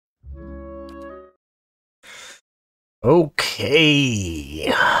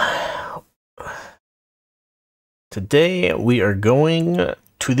Okay. Today we are going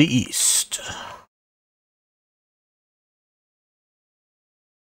to the east.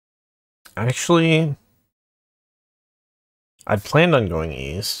 Actually, I planned on going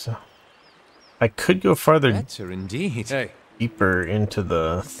east. I could go farther Better indeed. Hey. deeper into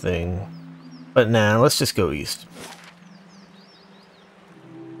the thing. But nah, let's just go east.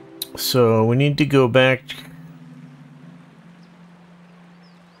 So we need to go back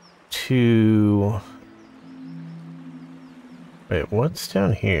to... Wait, what's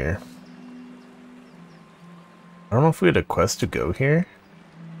down here? I don't know if we had a quest to go here.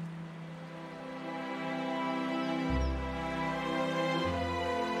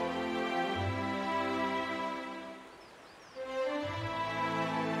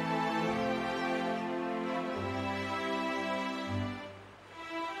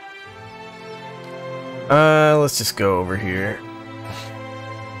 Let's just go over here.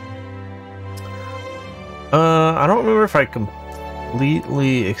 I don't remember if I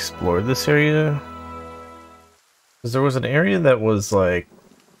completely explored this area. Because there was an area that was like...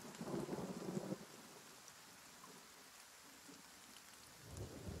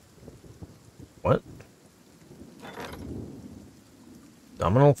 What?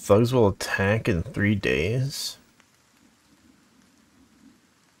 Domino thugs will attack in 3 days?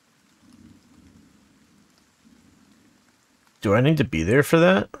 Do I need to be there for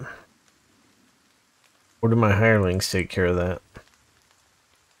that? Or do my hirelings take care of that?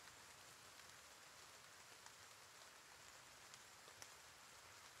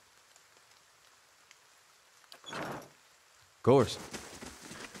 Of course.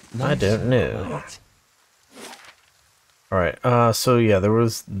 I don't know. Alright, so yeah, there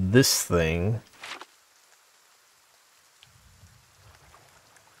was this thing.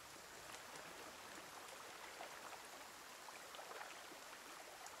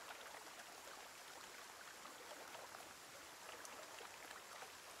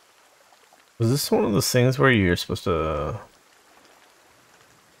 Was this one of those things where you're supposed to...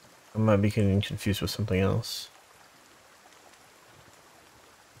 I might be getting confused with something else.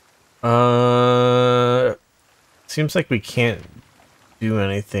 Seems like we can't do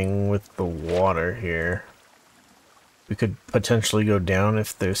anything with the water here. We could potentially go down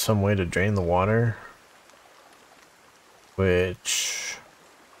if there's some way to drain the water. Which...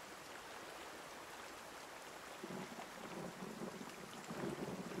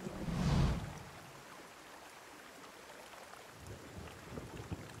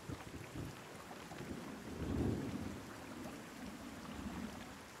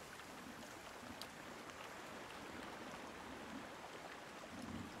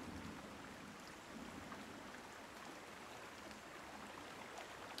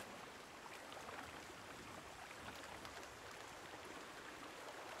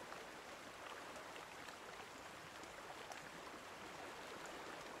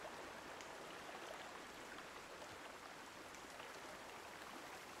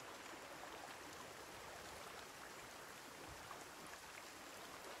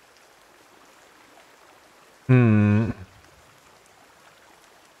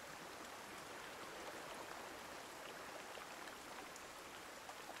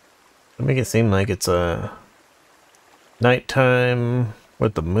 They make it seem like it's a nighttime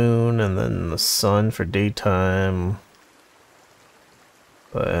with the moon and then the sun for daytime.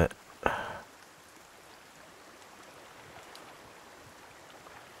 But I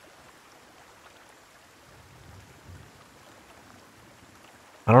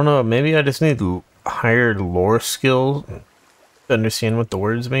don't know, maybe I just need higher lore skill to understand what the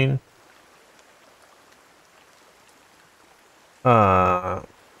words mean.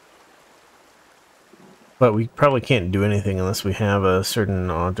 But we probably can't do anything unless we have a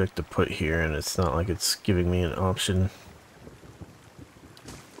certain object to put here, and it's not like it's giving me an option.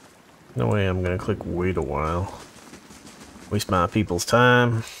 No way I'm gonna click wait a while. Waste my people's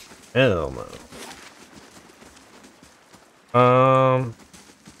time. Hell no.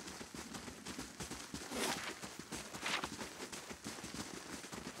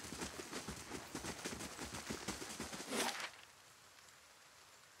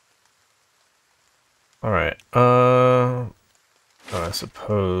 Alright, I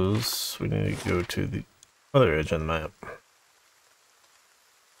suppose we need to go to the other edge of the map.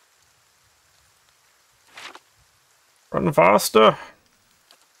 Run faster!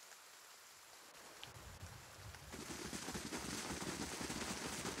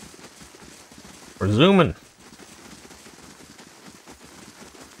 We're zooming!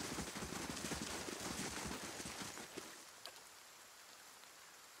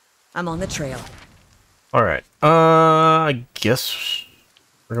 I'm on the trail. Alright, I guess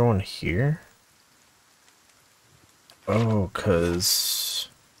we're going here. Oh, cause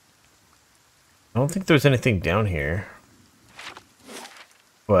I don't think there's anything down here.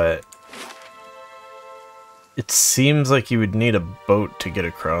 But it seems like you would need a boat to get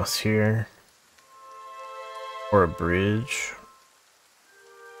across here. Or a bridge.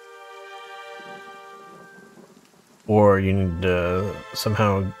 Or you need to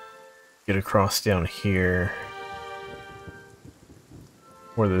somehow get across down here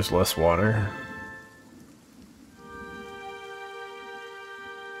where there's less water.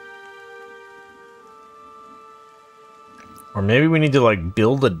 Or maybe we need to like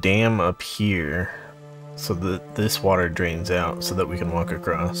build a dam up here so that this water drains out so that we can walk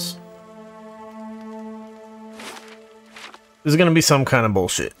across. This is gonna be some kind of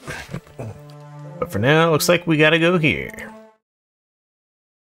bullshit. But for now, it looks like we gotta go here.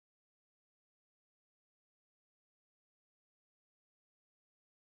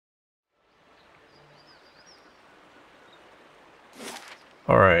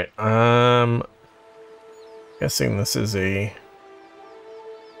 Alright, guessing this is a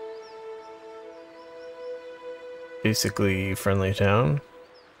basically friendly town.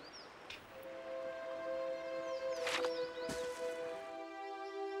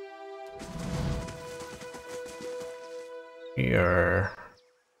 We are...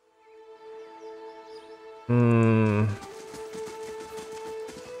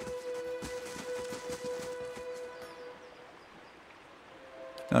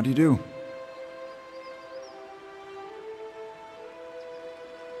 How do you do?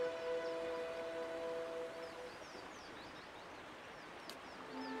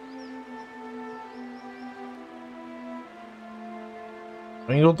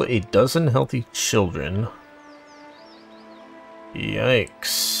 Strangled a dozen healthy children.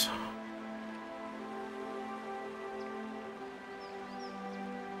 Yikes.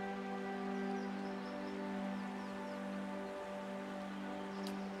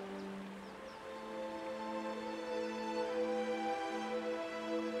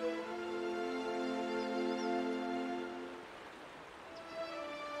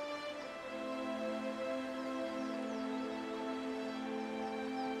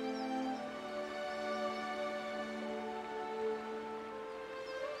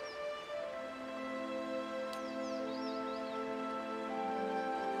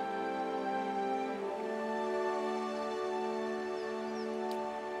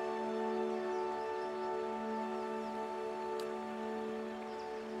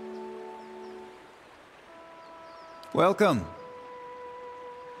 Welcome.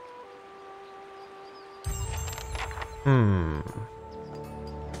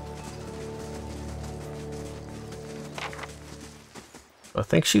 I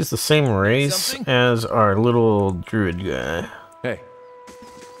think she's the same race as our little druid guy. Hey.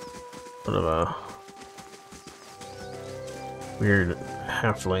 Sort of a weird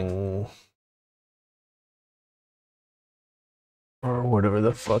halfling. Or whatever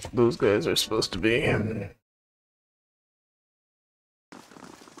the fuck those guys are supposed to be.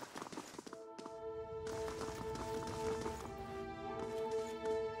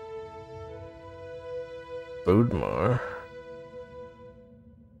 Bodmar.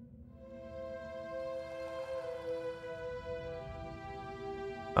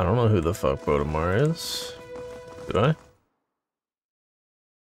 I don't know who the fuck Bodmar is. Do I?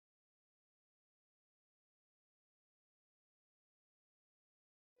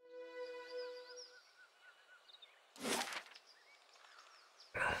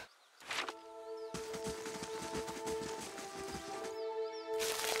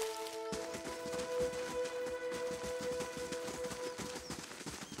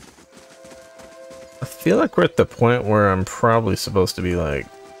 I feel like we're at the point where I'm probably supposed to be like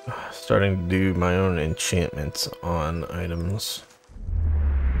starting to do my own enchantments on items.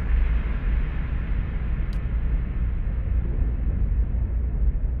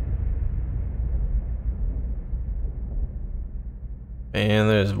 And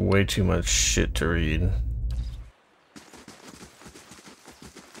there's way too much shit to read.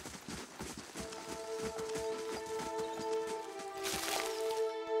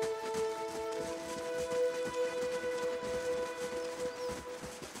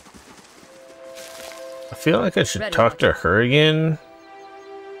 I feel like I should talk to her again.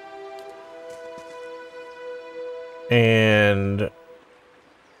 And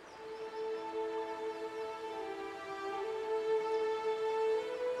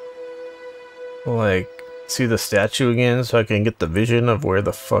like see the statue again so I can get the vision of where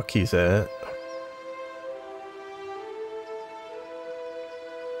the fuck he's at.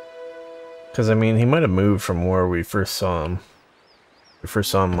 Because, I mean, he might have moved from where we first saw him. We first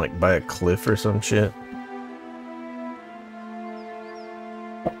saw him, like, by a cliff or some shit.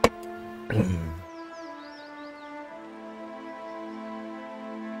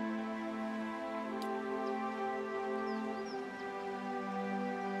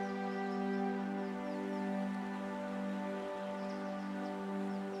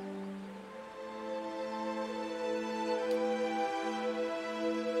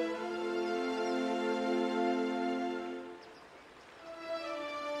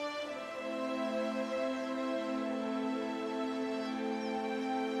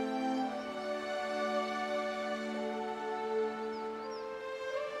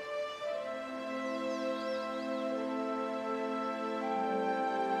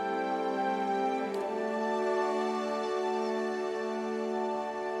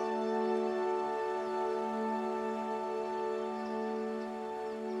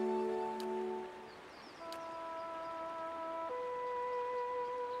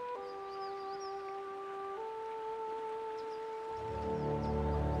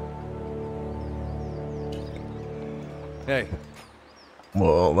 Hey.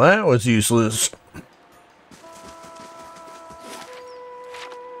 Well, that was useless.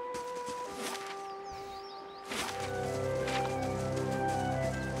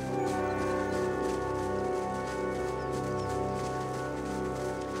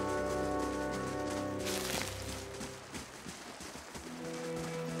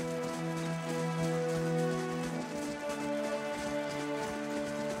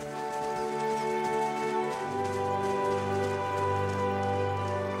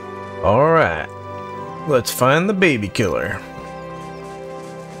 Alright, let's find the baby killer.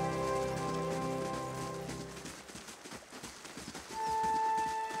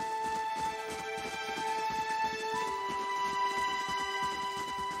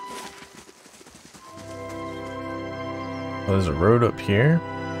 Oh, there's a road up here.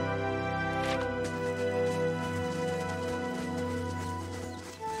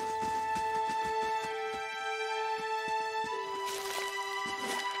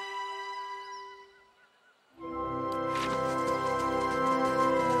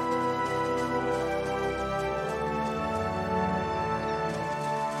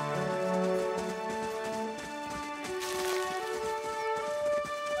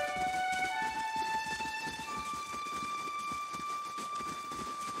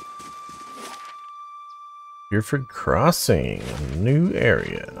 Dyrford Crossing, new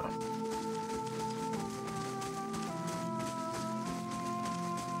area.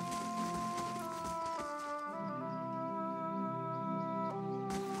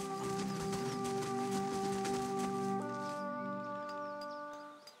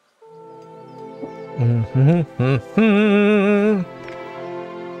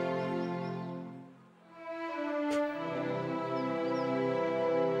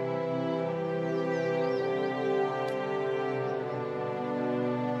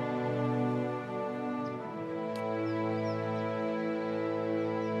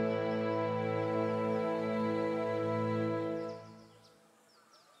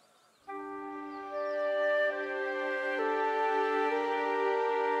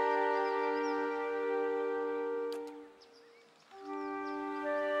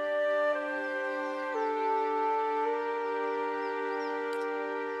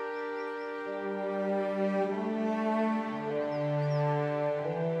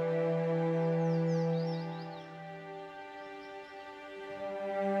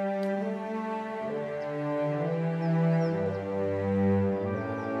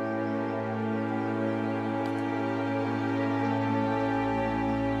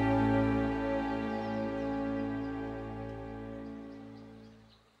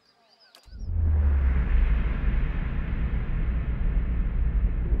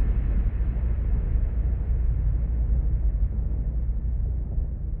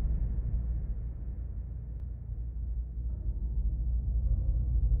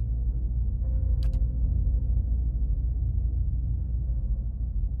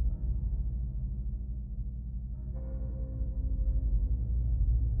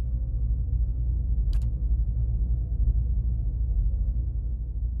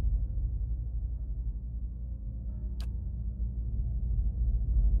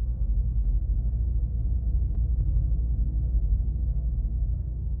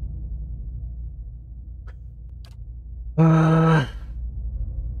 Uh,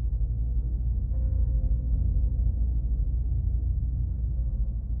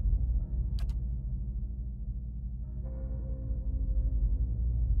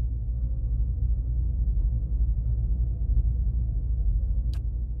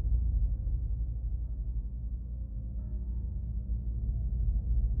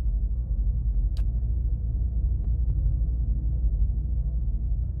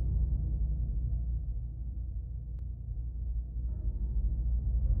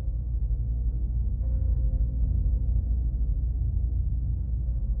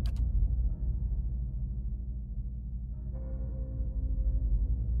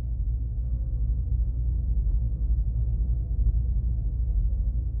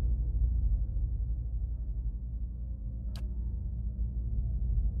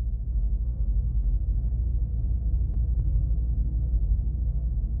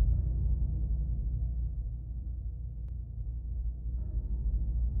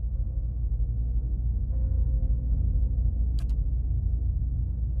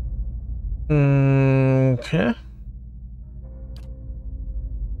 Okay.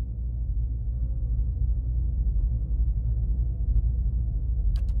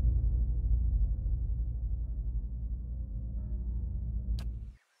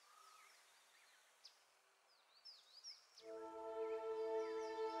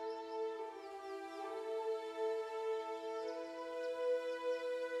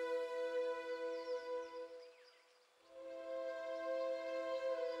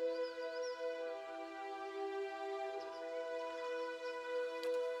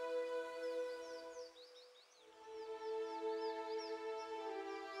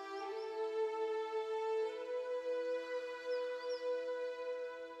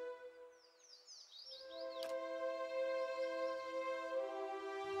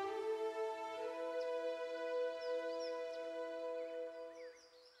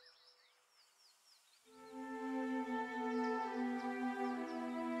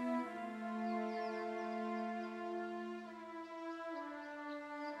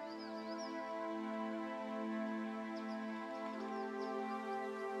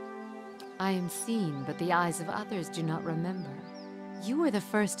 I am seen, but the eyes of others do not remember. You were the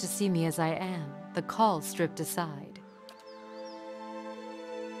first to see me as I am, the call stripped aside.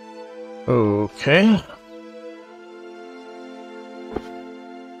 Okay.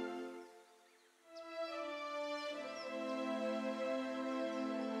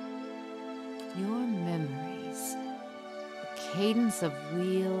 Your memories. The cadence of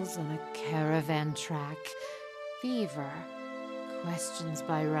wheels on a caravan track. Fever. Questions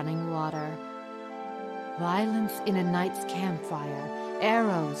by running water. Violence in a night's campfire.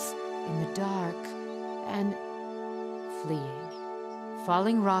 Arrows in the dark. And fleeing.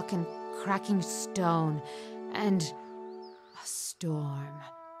 Falling rock and cracking stone. And a storm.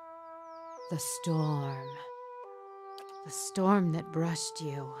 The storm. The storm that brushed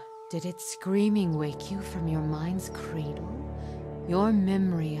you. Did its screaming wake you from your mind's cradle? Your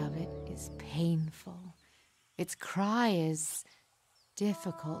memory of it is painful. Its cry is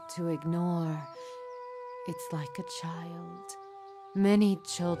difficult to ignore. It's like a child. Many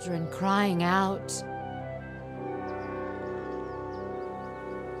children crying out.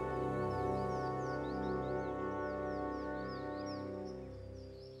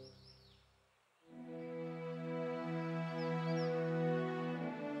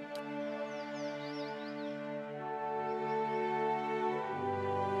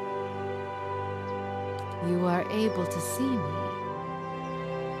 You are able to see me.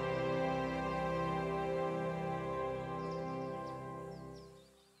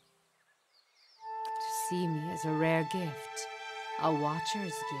 To see me is a rare gift, a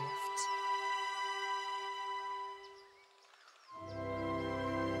watcher's gift.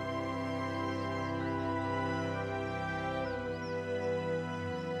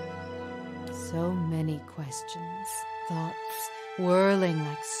 So many questions, thoughts whirling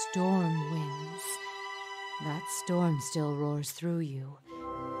like storm winds. That storm still roars through you,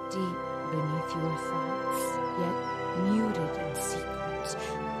 deep beneath your thoughts, yet muted and secret,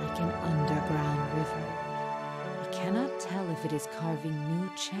 like an underground river. You cannot tell if it is carving new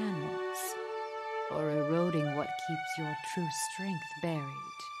channels, or eroding what keeps your true strength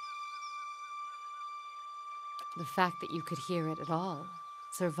buried. The fact that you could hear it at all,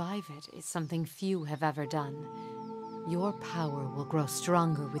 survive it, is something few have ever done. Your power will grow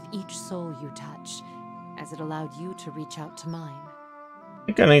stronger with each soul you touch, as it allowed you to reach out to mine. I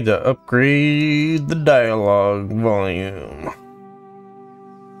think I need to upgrade the dialogue volume.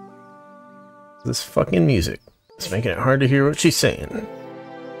 This fucking music. It's making it hard to hear what she's saying.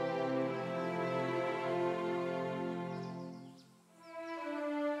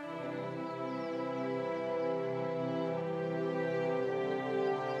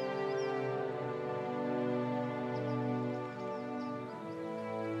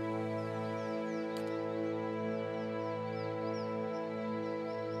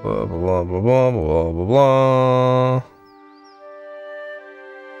 Blah, blah, blah, blah, blah, blah, blah.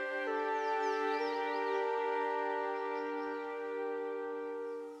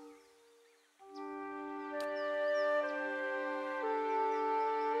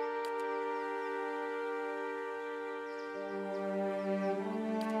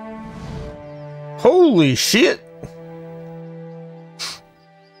 Holy shit!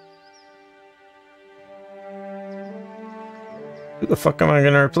 Who the fuck am I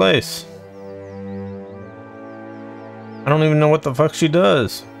gonna replace? I don't even know what the fuck she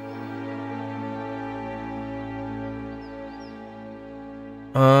does.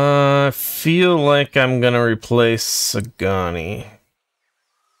 I feel like I'm gonna replace Sagani.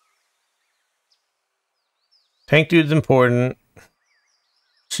 Tank dude's important.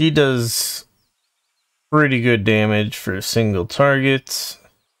 she does pretty good damage for single targets.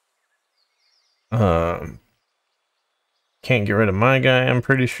 Can't get rid of my guy, I'm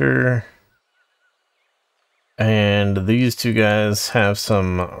pretty sure. And these two guys have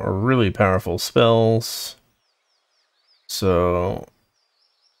some really powerful spells. So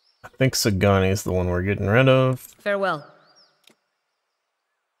I think Sagani is the one we're getting rid of. Farewell.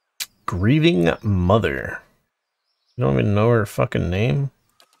 Grieving Mother. You don't even know her fucking name?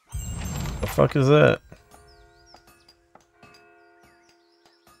 The fuck is that?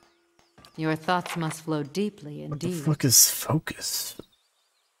 Your thoughts must flow deeply What the indeed. fuck is focus?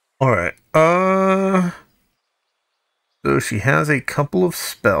 Alright, so she has a couple of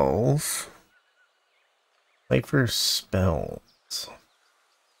spells. Like for spells.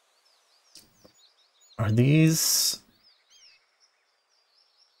 Are these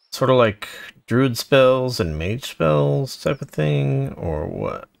sort of like druid spells and mage spells type of thing, or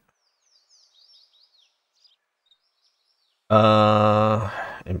what?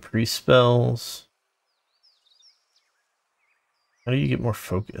 And priest spells. How do you get more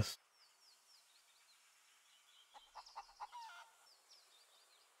focus?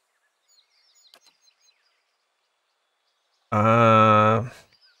 I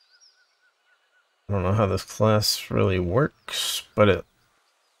don't know how this class really works, but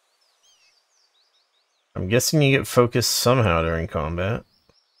I'm guessing you get focused somehow during combat.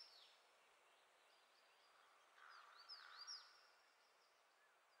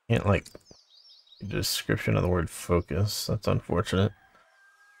 Can't like a description of the word focus. That's unfortunate.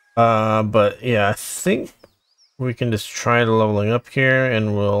 But yeah, I think we can just try leveling up here,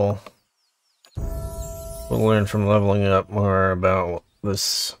 and we'll learn from leveling up more about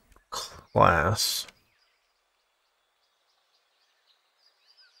this class.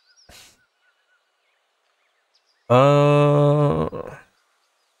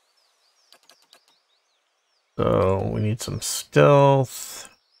 So we need some stealth.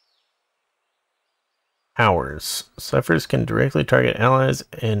 Powers. Ciphers can directly target allies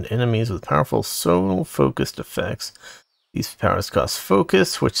and enemies with powerful soul-focused effects. These powers cost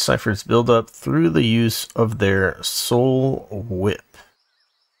focus, which ciphers build up through the use of their soul whip.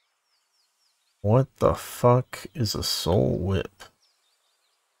 What the fuck is a soul whip?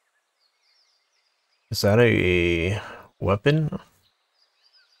 Is that a weapon?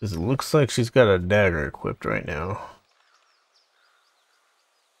 Because it looks like she's got a dagger equipped right now.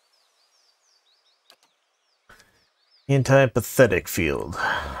 Anti-pathetic field.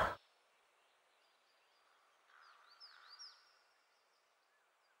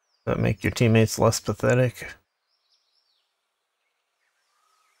 That make your teammates less pathetic?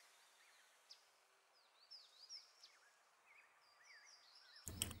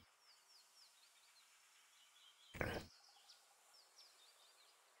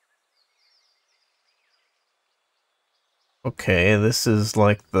 Okay, this is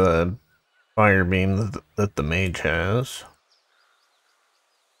like the fire beam that the mage has.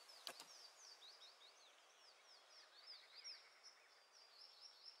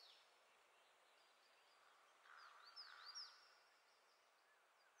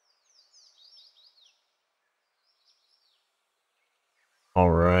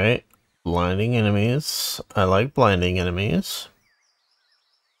 Alright, blinding enemies. I like blinding enemies.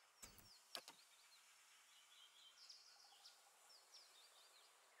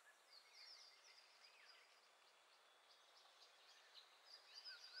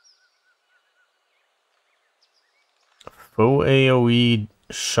 Faux AoE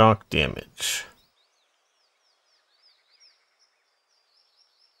shock damage.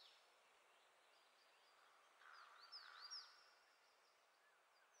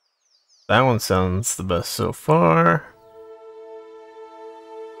 That one sounds the best so far.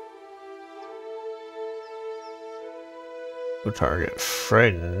 Go target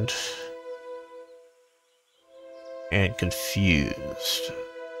frightened and confused.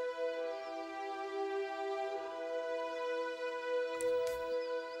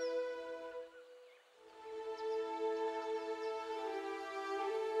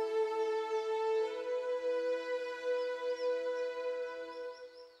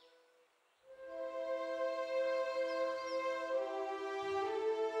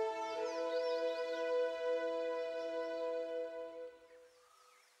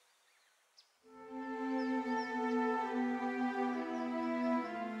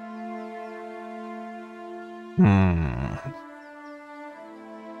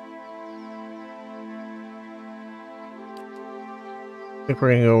 I think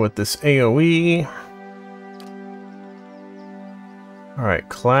we're gonna go with this AoE. Alright,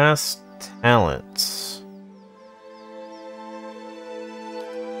 class talents.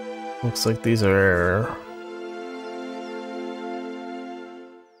 Looks like these are...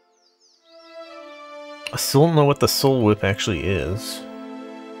 I still don't know what the Soul Whip actually is.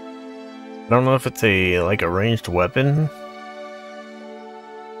 I don't know if it's like a ranged weapon.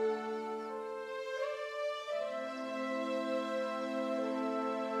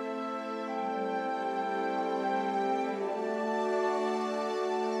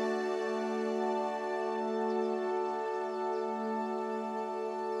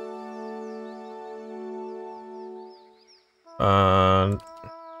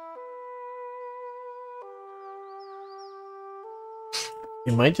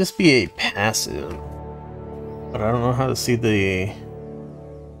 It might just be a passive, but I don't know how to see the...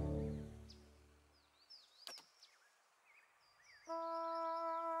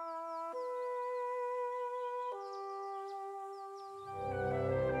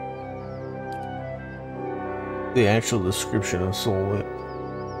 the actual description of Soul Whip,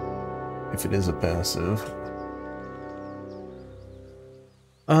 if it is a passive.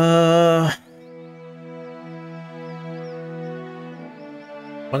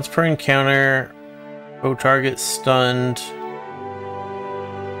 Once per encounter, foe target stunned.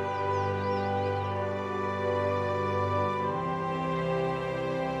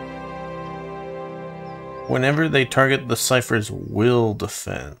 Whenever they target the Cypher's will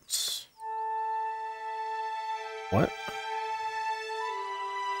defense. What?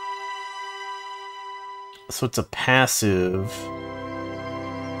 So it's a passive.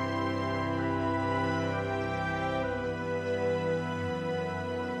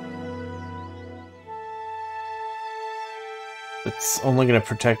 It's only going to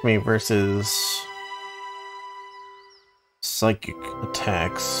protect me versus psychic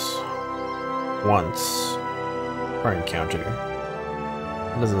attacks once per encounter.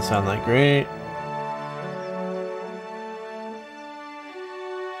 That doesn't sound that great.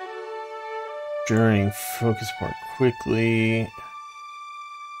 Journeying focus more quickly.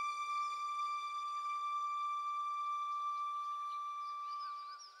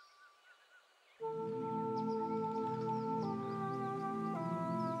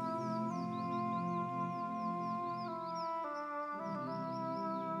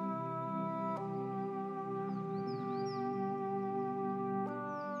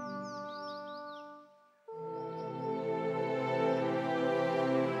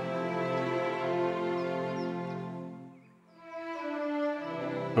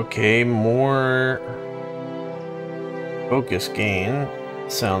 Okay, more focus gain.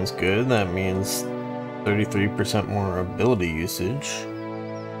 Sounds good. That means 33% more ability usage.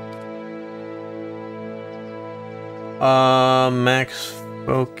 Max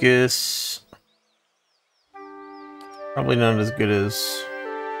focus. Probably not as good as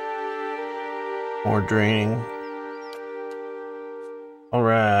more draining.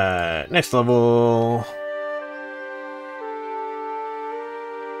 Alright, next level.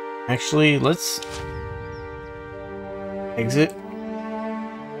 Actually, let's exit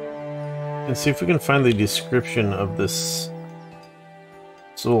and see if we can find the description of this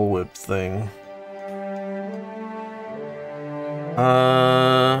Soul Whip thing.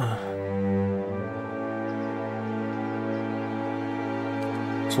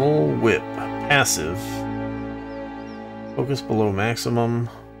 Soul Whip, passive. Focus below maximum.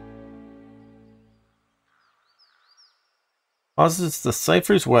 Causes the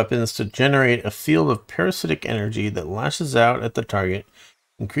Cypher's weapons to generate a field of parasitic energy that lashes out at the target,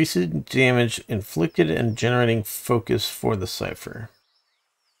 increasing damage inflicted and generating focus for the Cypher.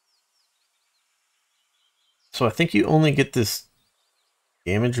 So I think you only get this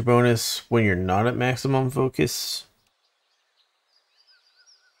damage bonus when you're not at maximum focus.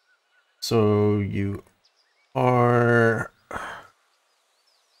 So you are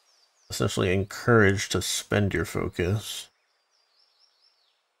essentially encouraged to spend your focus.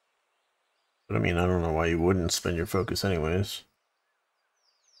 But I mean, I don't know why you wouldn't spend your focus anyways.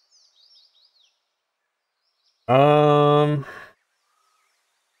 Alright,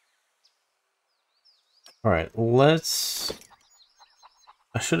 let's...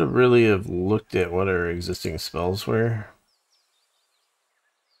 I should have really have looked at what our existing spells were.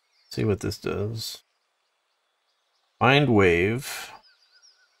 See what this does. Mind Wave.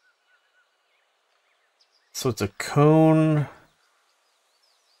 So it's a cone...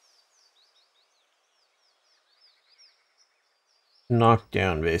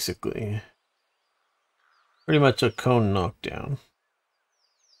 knockdown, basically. Pretty much a cone knockdown.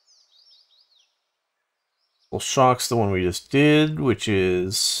 Well, Shock's the one we just did, which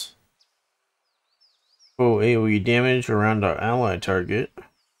is AoE damage around our ally target.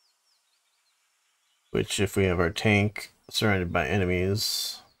 Which, if we have our tank surrounded by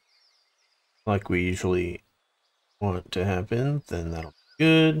enemies, like we usually want to happen, then that'll be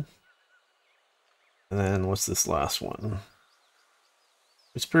good. And then what's this last one?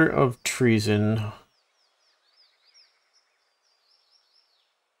 Whisper of treason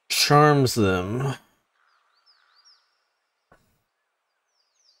charms them.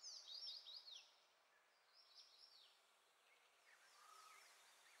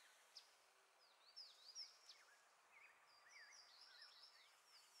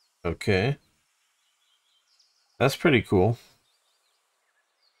 Okay. That's pretty cool.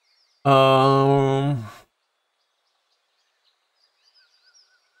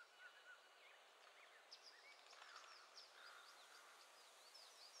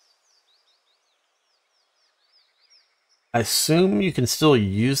 I assume you can still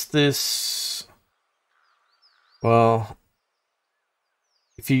use this. Well,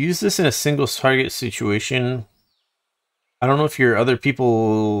 if you use this in a single target situation, I don't know if your other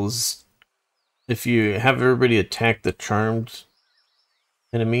people's, if you have everybody attack the charmed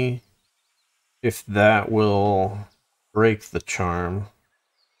enemy, if that will break the charm.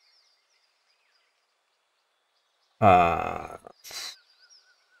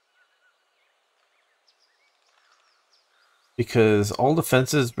 Because all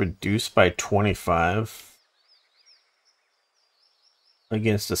defenses reduced by 25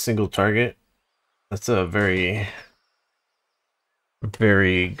 against a single target. That's a very,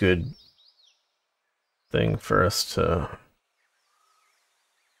 very good thing for us to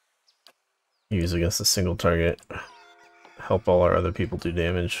use against a single target. Help all our other people do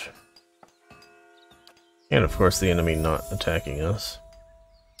damage. And of course the enemy not attacking us.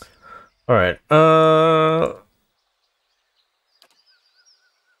 Alright,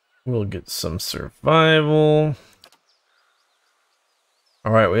 we'll get some survival.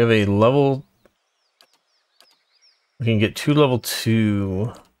 Alright, we have a level... We can get 2 level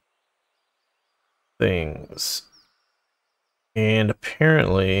 2 things. And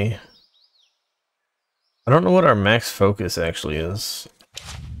apparently... I don't know what our max focus actually is.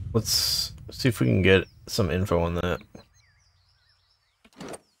 Let's see if we can get some info on that.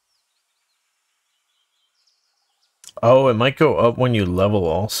 Oh, it might go up when you level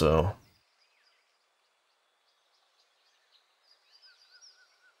also.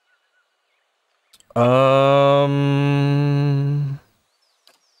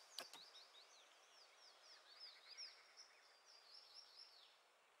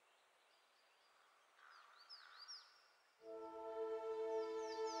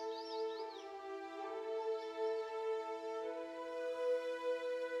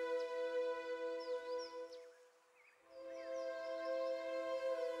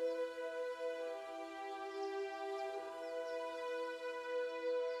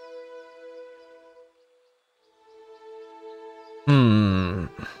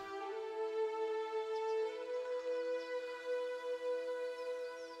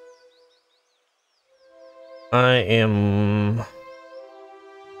 I am...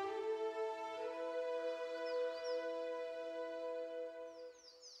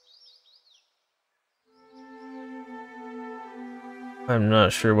 I'm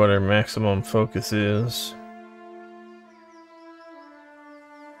not sure what our maximum focus is.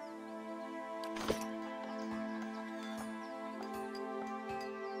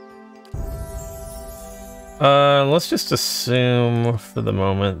 Let's just assume for the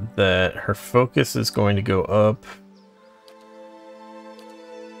moment that her focus is going to go up.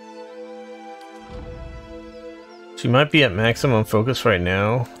 She might be at maximum focus right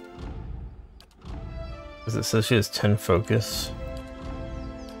now, because it says she has 10 focus.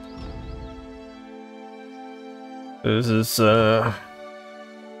 This is, a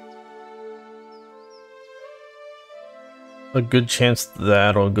good chance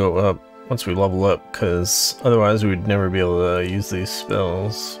that'll go up once we level up, because otherwise we'd never be able to use these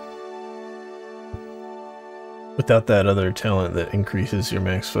spells without that other talent that increases your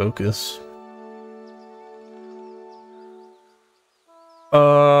max focus.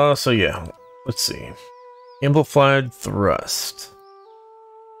 So yeah, let's see. Amplified Thrust.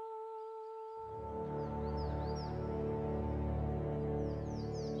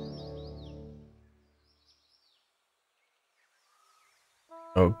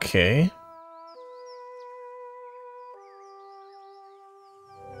 Okay.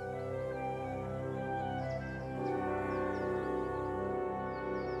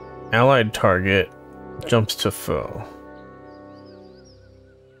 Allied target jumps to foe.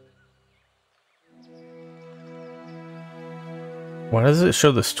 Why does it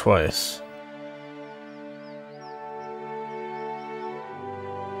show this twice?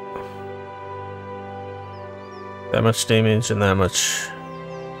 That much damage and that much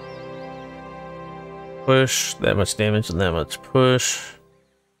Push, that much damage and that much push.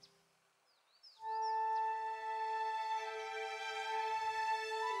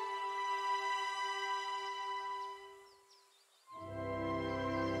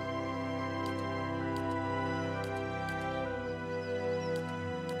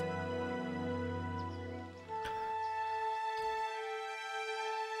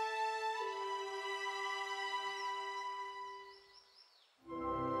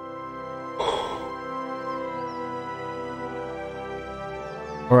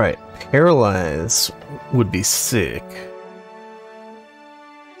 Alright, paralyze would be sick.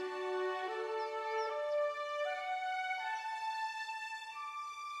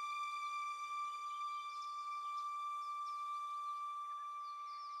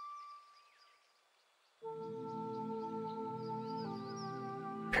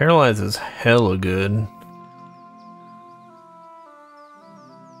 Paralyze is hella good.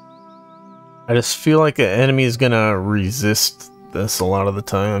 I just feel like an enemy is gonna resist this a lot of the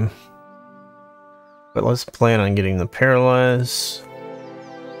time. But let's plan on getting the paralyze.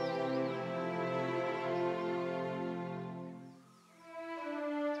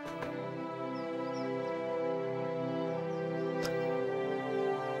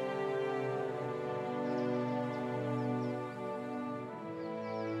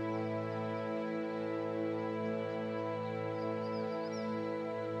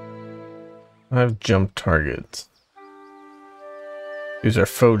 I have jump targets. These are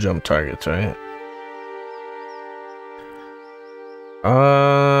faux jump targets, right?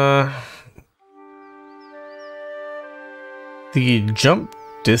 The jump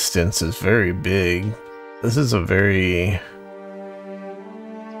distance is very big. This is a very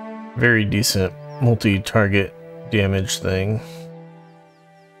decent multi-target damage thing.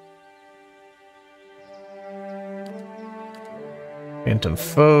 Phantom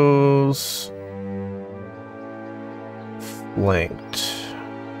foes. Flanked.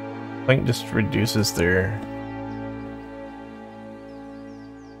 Flank just reduces their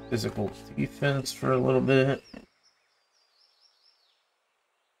physical defense for a little bit.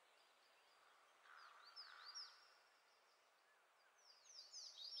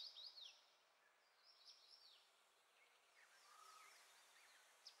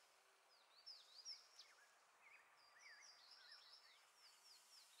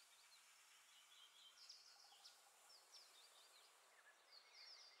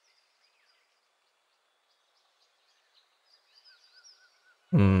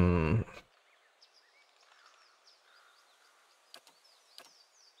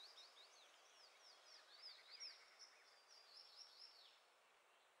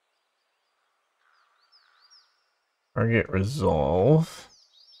 Target resolve.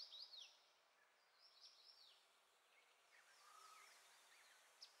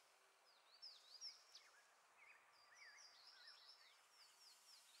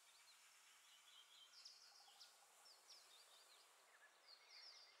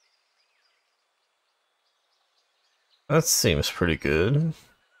 That seems pretty good.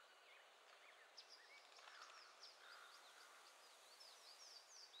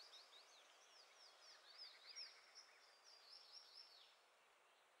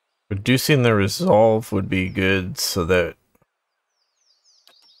 Reducing the resolve would be good so that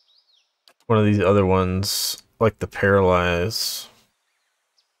one of these other ones, like the paralyze,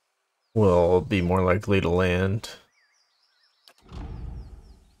 will be more likely to land.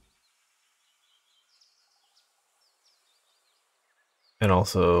 And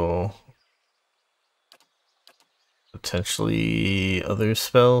also potentially other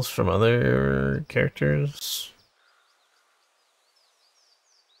spells from other characters.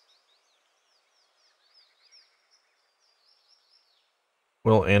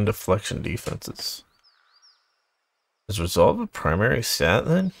 Will and deflection defenses. Is resolve a primary stat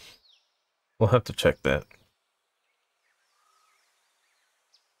then? We'll have to check that.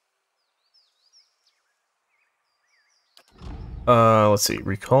 Let's see.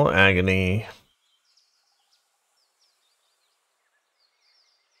 Recall agony.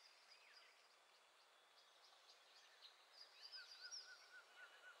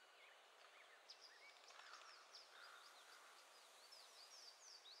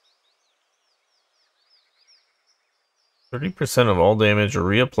 %of all damage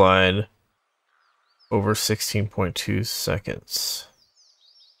reapplied over 16.2 seconds.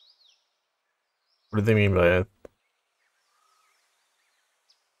 What do they mean by it?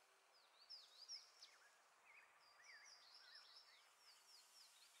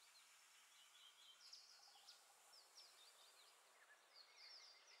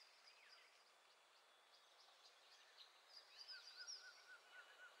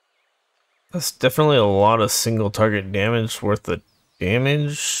 That's definitely a lot of single target damage worth of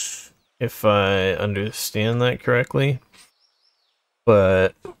damage, if I understand that correctly.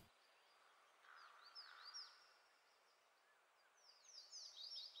 But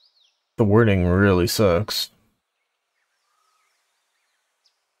the wording really sucks.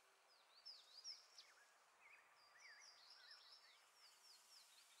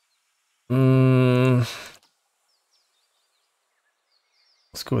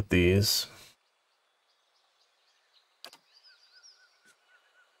 Let's go with these.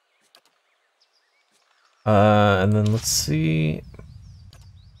 And then let's see.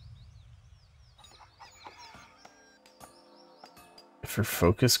 If her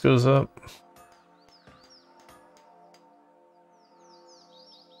focus goes up.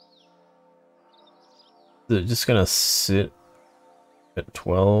 Is it just gonna sit at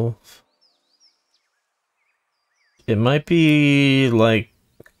 12? It might be like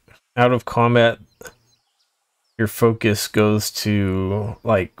out of combat, your focus goes to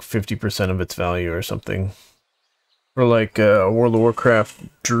like 50% of its value or something. Or like World of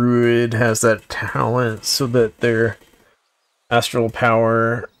Warcraft druid has that talent so that their astral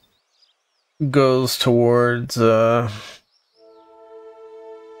power goes towards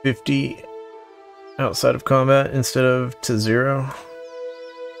 50 outside of combat instead of to 0.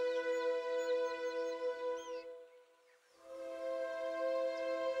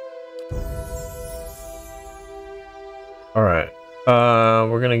 Alright,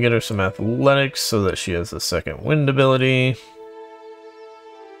 we're gonna get her some athletics so that she has a second wind ability.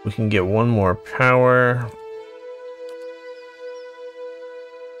 We can get one more power.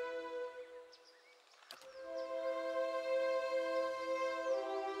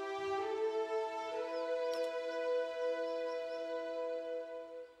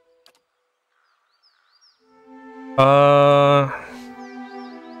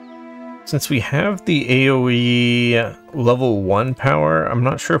 Since we have the AoE level 1 power, I'm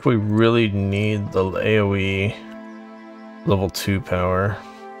not sure if we really need the AoE level 2 power.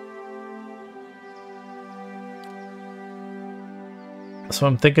 So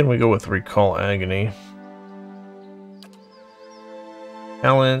I'm thinking we go with Recall Agony.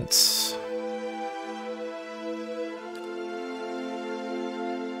 Talents.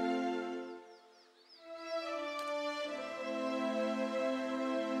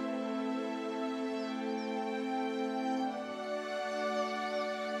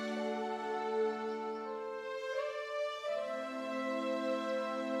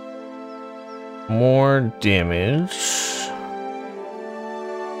 More damage.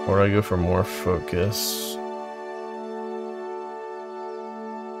 Or do I go for more focus?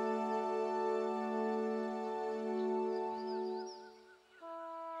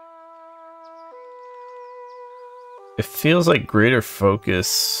 It feels like greater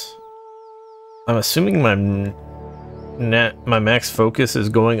focus. I'm assuming my max focus is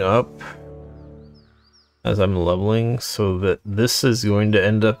going up as I'm leveling, so that this is going to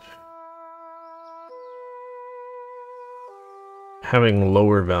end up having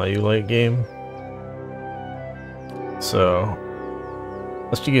lower value late game. So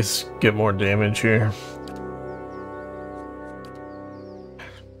let's just get more damage here.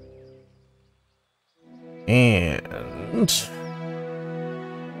 And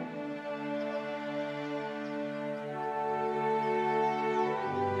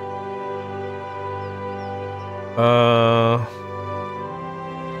I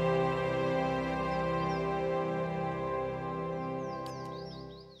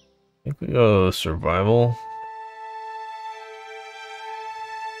think we go survival.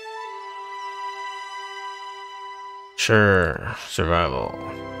 Sure, survival.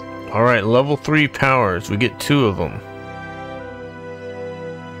 Alright, level 3 powers. We get 2 of them.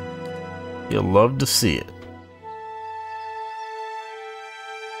 You'll love to see it.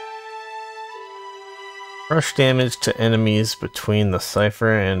 Crush damage to enemies between the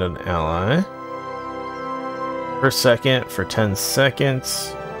Cypher and an ally. Per second for 10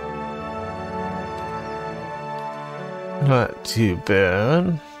 seconds. Not too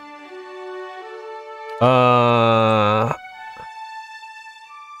bad.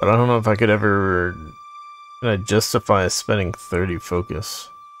 But I don't know if I could ever justify spending 30 focus.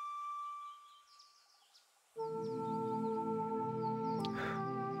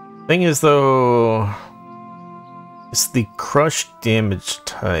 Thing is though, it's the crush damage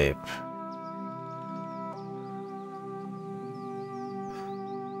type.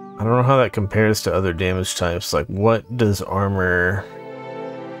 I don't know how that compares to other damage types. Like, what does armor,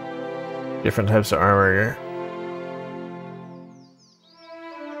 different types of armor,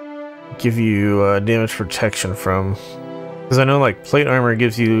 give you damage protection from? Because I know, like, plate armor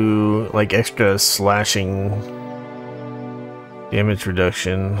gives you, like, extra slashing damage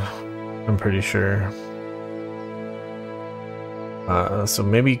reduction. I'm pretty sure. So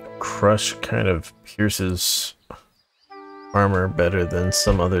maybe crush kind of pierces armor better than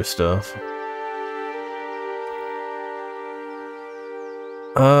some other stuff.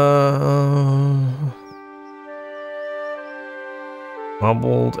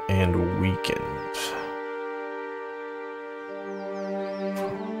 Hobbled and weakened.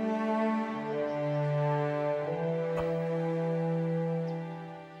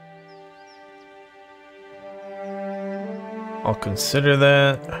 I'll consider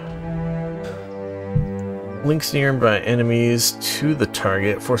that. Links nearby enemies to the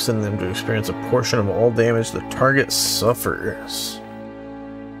target, forcing them to experience a portion of all damage the target suffers.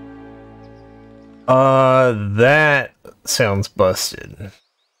 That sounds busted.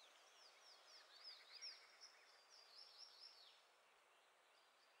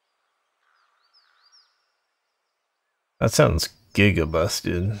 That sounds giga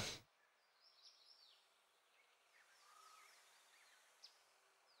busted.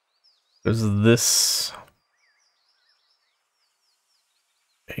 There's this.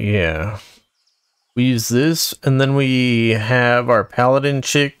 Yeah. We use this, and then we have our paladin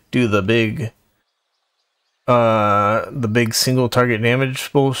chick do the big single target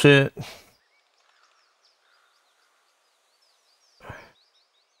damage bullshit.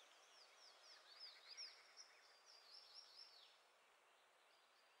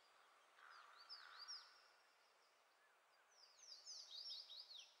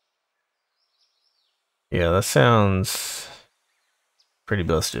 Yeah, that sounds pretty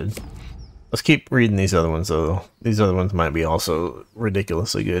busted. Let's keep reading these other ones, though. These other ones might be also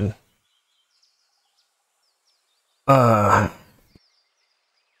ridiculously good.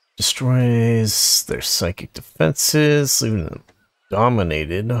 Destroys their psychic defenses, leaving them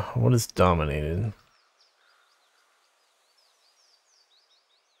dominated. What is dominated?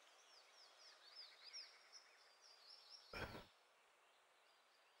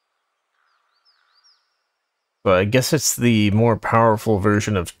 But I guess it's the more powerful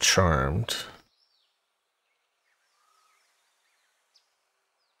version of Charmed.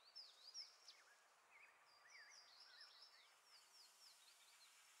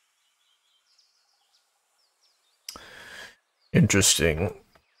 Interesting.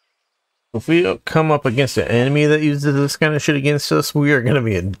 If we come up against an enemy that uses this kind of shit against us, we are going to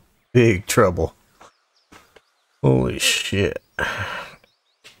be in big trouble. Holy shit.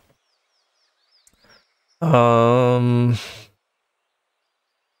 I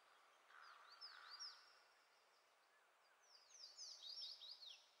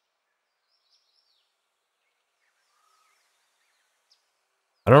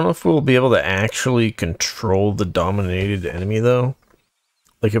don't know if we'll be able to actually control the dominated enemy, though.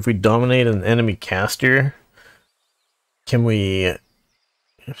 Like, if we dominate an enemy caster, can we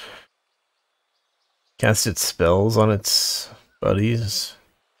cast its spells on its buddies?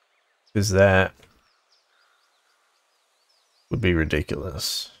 Because that would be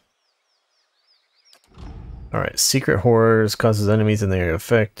ridiculous. Alright, Secret Horrors causes enemies and their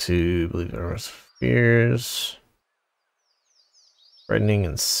effect to believe there was fears. Frightening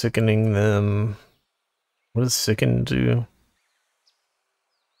and sickening them. What does sicken do?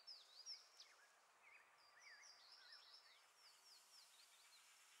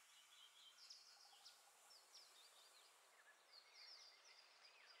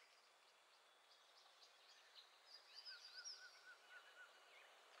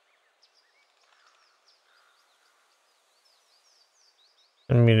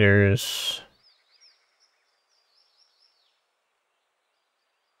 Meters.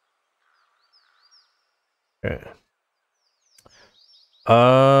 Okay.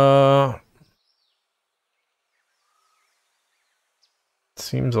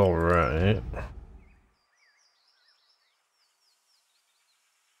 Seems all right.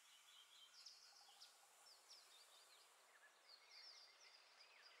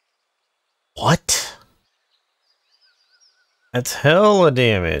 What? That's hella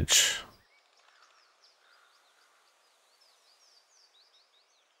damage.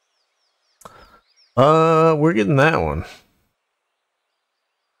 We're getting that one.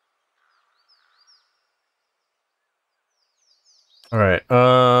 Alright,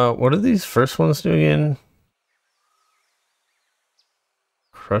 what are these first ones doing again?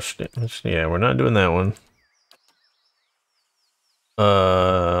 Crush damage? Yeah, we're not doing that one.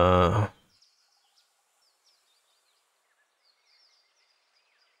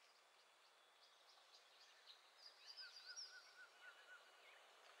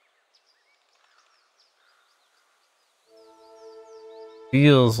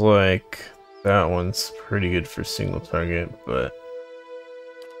 Feels like that one's pretty good for single target, but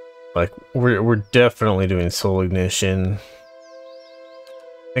like we're definitely doing soul ignition.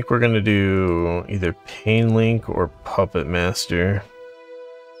 I think we're gonna do either Pain Link or Puppet Master.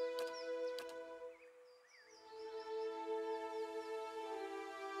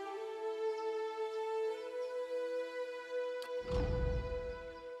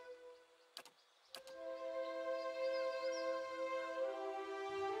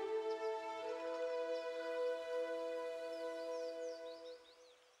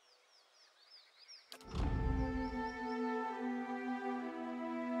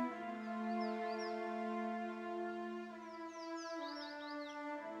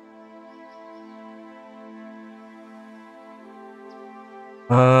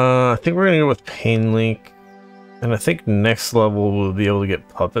 I think we're gonna go with Pain Link, and I think next level we'll be able to get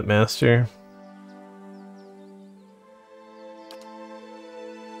Puppet Master.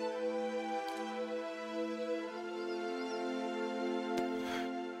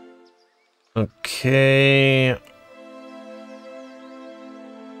 Okay.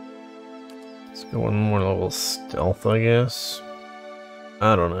 Let's go one more level stealth, I guess.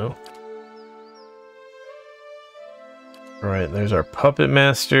 I don't know. Alright, there's our Puppet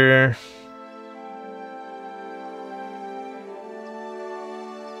Master.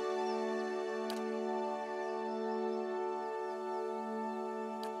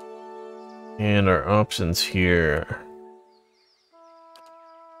 And our options here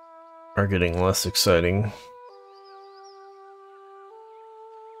are getting less exciting.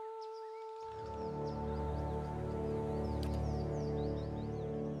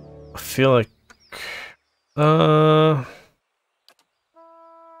 I feel like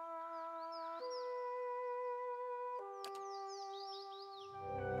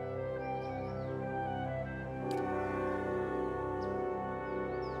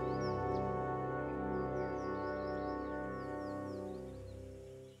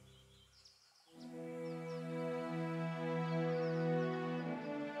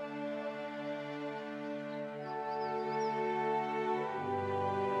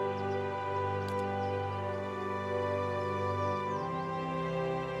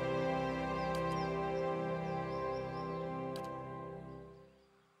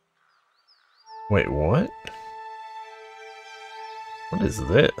wait, what? What is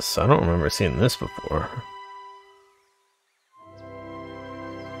this? I don't remember seeing this before.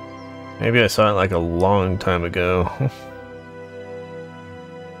 Maybe I saw it like a long time ago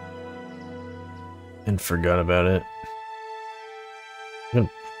and forgot about it. You can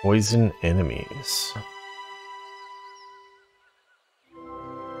poison enemies.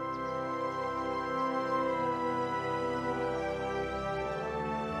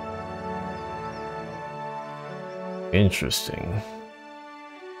 Interesting.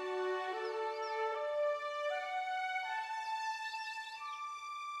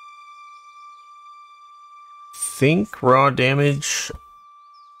 Think raw damage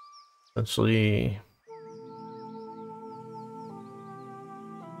essentially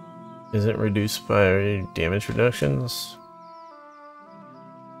isn't reduced by damage reductions.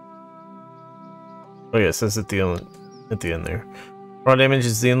 Oh yeah, it says at the end there. Raw damage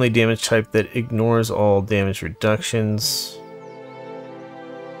is the only damage type that ignores all damage reductions.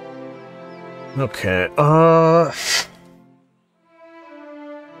 Okay,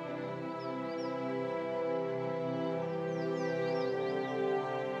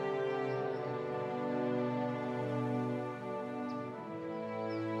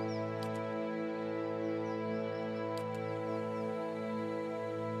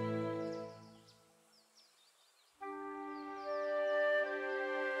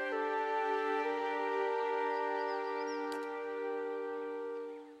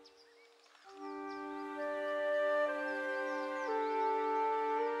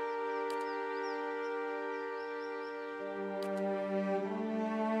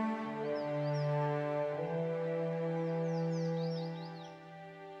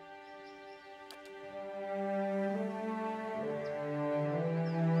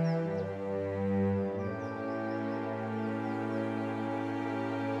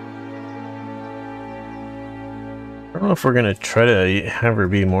 I don't know if we're gonna try to have her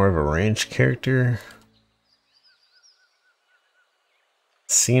be more of a ranged character.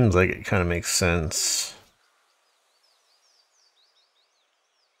 Seems like it kind of makes sense.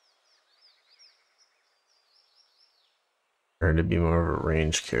 For her to be more of a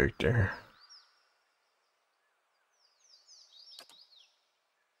ranged character.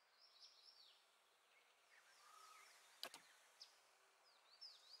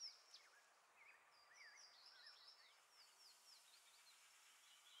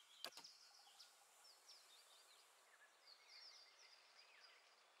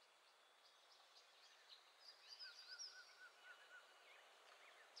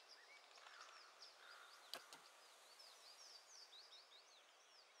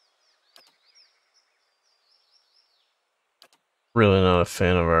 Really not a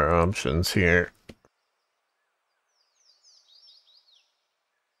fan of our options here.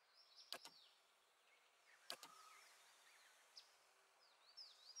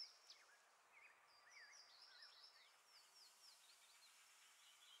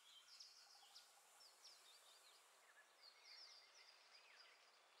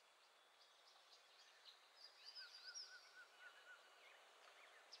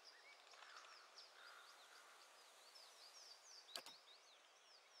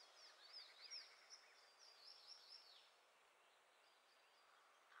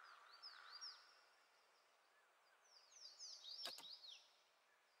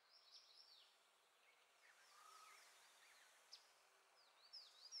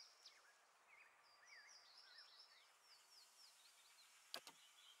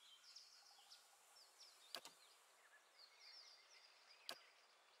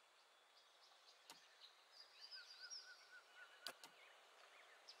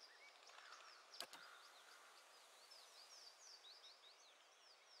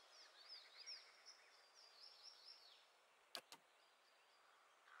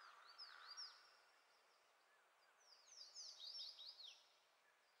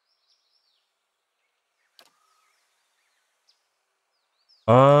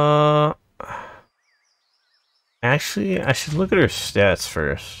 Uh, Actually, I should look at her stats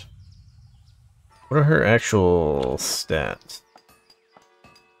first. What are her actual stats?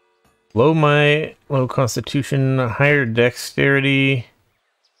 Low might, low constitution, higher dexterity,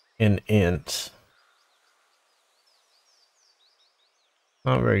 and int.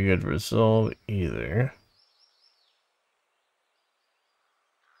 Not very good resolve either.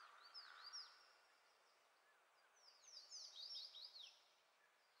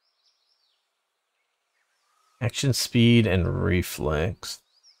 Action speed and reflex.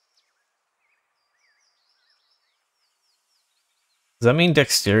 Does that mean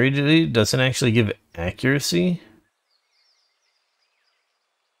dexterity doesn't actually give accuracy?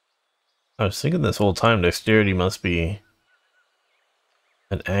 I was thinking this whole time dexterity must be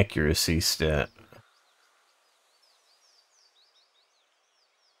an accuracy stat.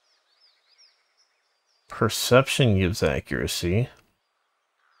 Perception gives accuracy.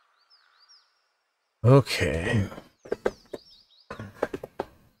 Okay.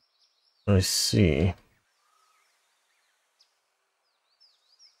 I see.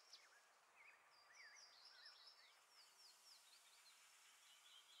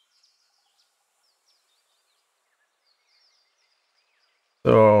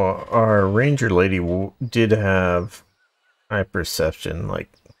 So our ranger lady did have high perception,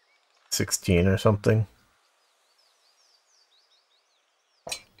 like 16 or something.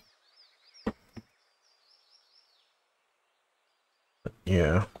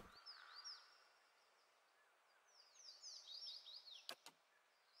 Yeah.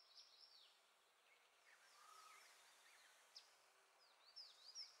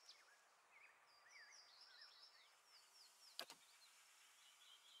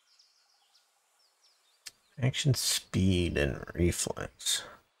 Action speed and reflex.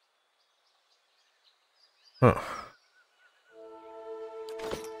 Huh.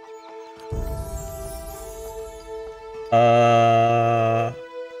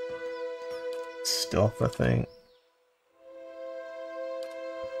 Stealth, I think.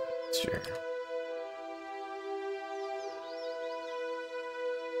 Sure.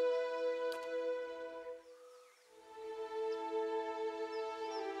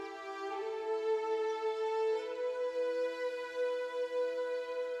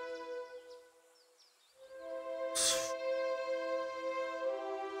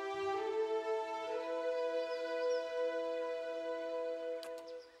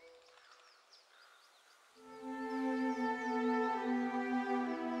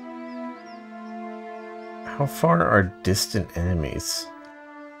 How far are distant enemies?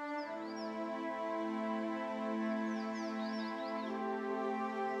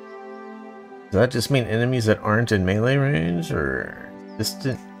 Does that just mean enemies that aren't in melee range, or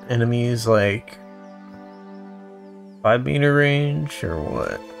distant enemies like 5-meter range, or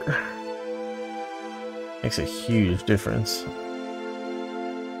what? Makes a huge difference.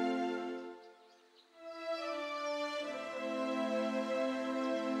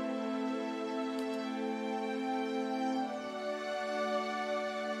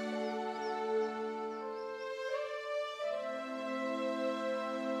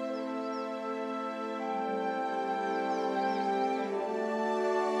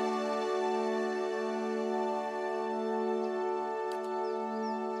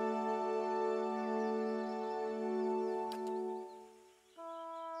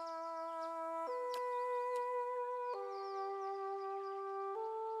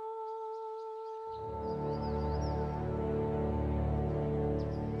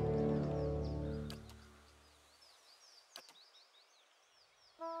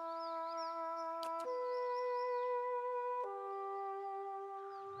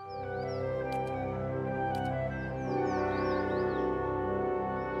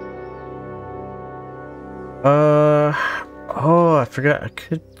 Oh, I forgot. I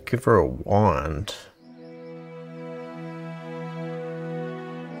could give her a wand.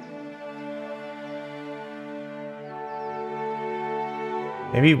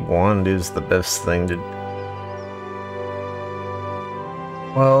 Maybe wand is the best thing to...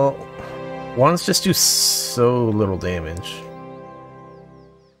 Well, wands just do so little damage.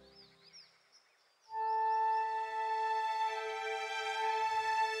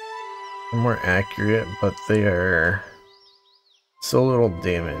 They're more accurate, but they are so little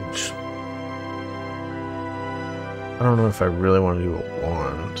damage. I don't know if I really want to do a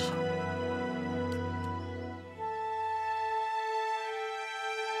wand.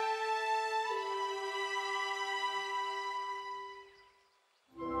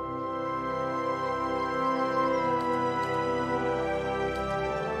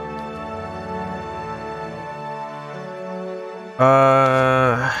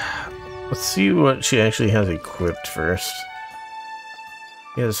 Let's see what she actually has equipped first.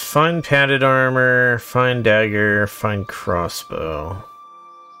 He has fine padded armor, fine dagger, fine crossbow.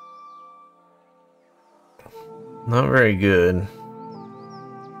 Not very good.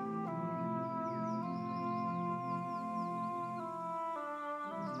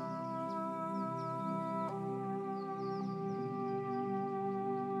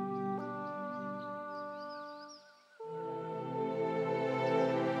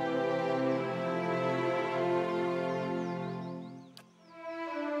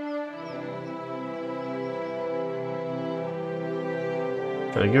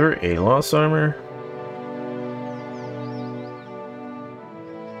 Should I give her a loss armor?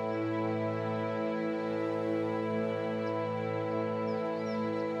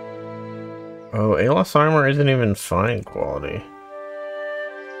 Oh, Alos armor isn't even fine quality.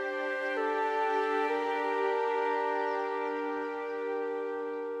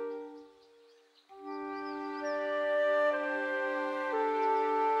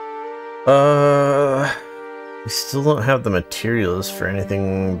 We still don't have the materials for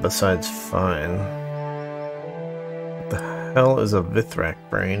anything besides fine. What the hell is a Vithrak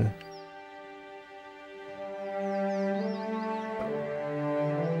brain?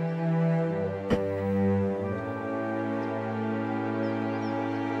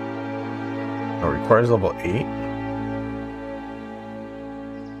 Oh, requires level 8?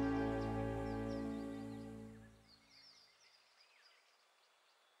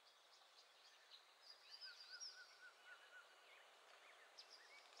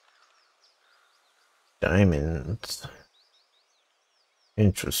 Diamonds.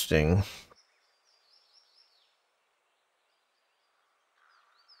 Interesting.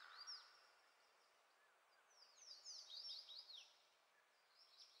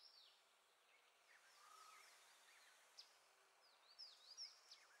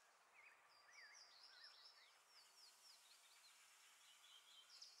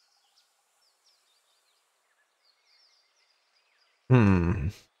 Hmm.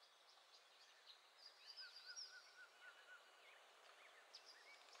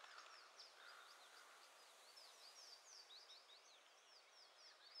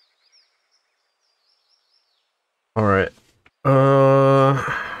 All right.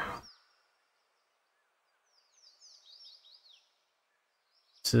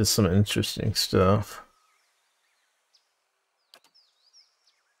 This is some interesting stuff.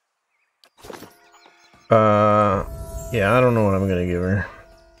 Yeah, I don't know what I'm gonna give her.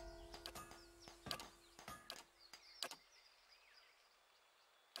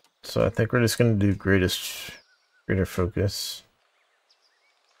 So I think we're just gonna do greater focus.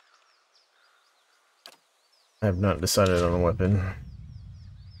 I have not decided on a weapon.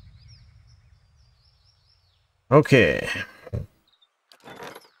 Okay.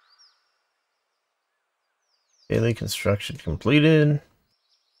 Daily construction completed.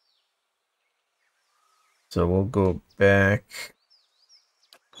 So we'll go back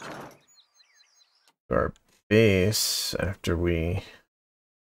to our base after we...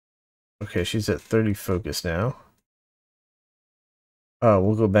 Okay, she's at 30 focus now.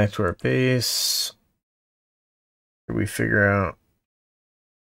 We'll go back to our base. We figure out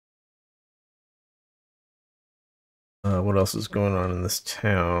what else is going on in this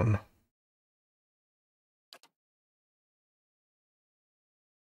town.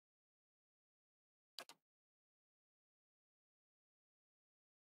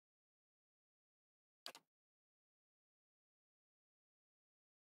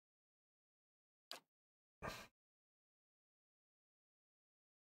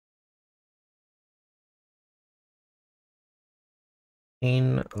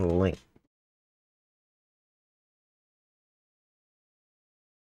 Main link.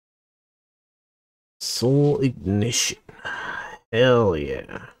 Soul Ignition. Hell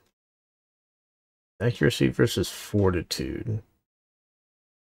yeah. Accuracy versus Fortitude.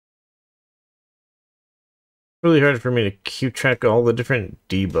 Really hard for me to keep track of all the different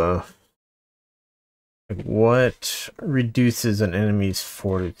debuff. Like what reduces an enemy's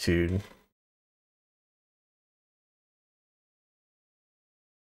Fortitude?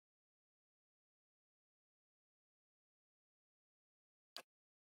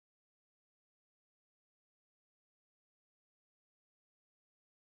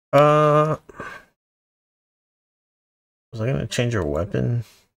 Was I gonna change her weapon?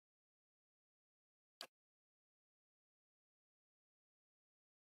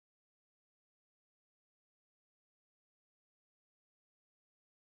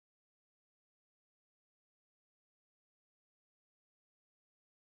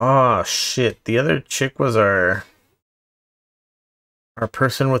 Oh shit, the other chick was our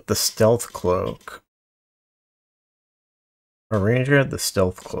person with the stealth cloak. Our ranger had the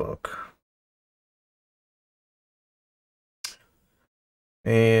stealth cloak.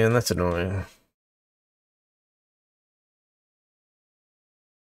 And that's annoying.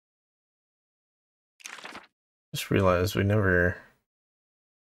 Just realized we never...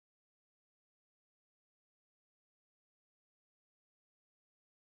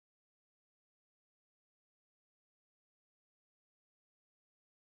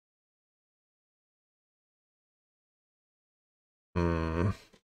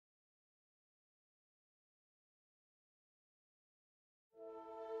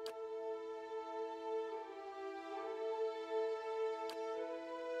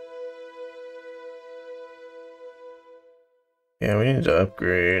 Yeah, we need to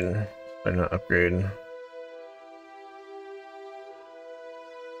upgrade. Or not upgrade.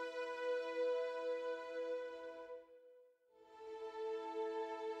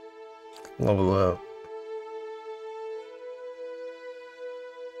 Level up.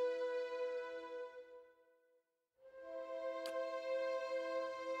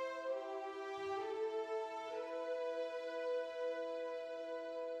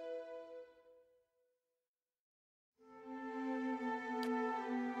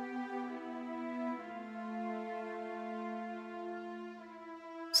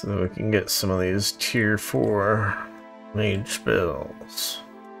 So that we can get some of these tier 4 mage spells.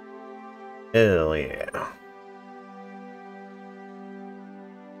 Hell yeah.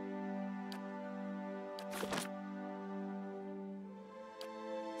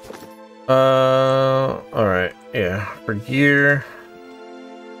 Alright, yeah. For gear,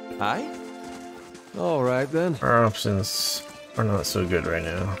 Aye? Alright then. our options are not so good right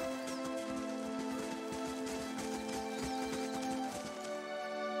now.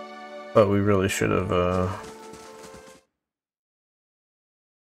 But we really should have,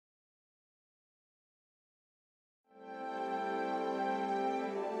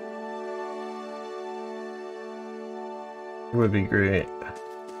 it would be great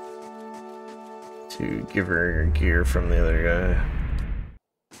to give her gear from the other guy.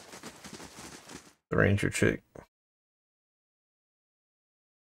 The ranger chick.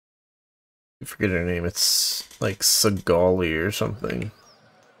 I forget her name, it's like Sagali or something.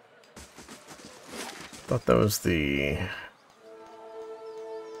 Thought that was the...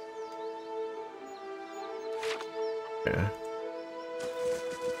 Yeah.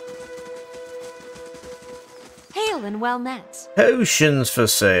 Hail and well met. Potions for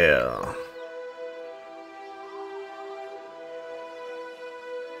sale.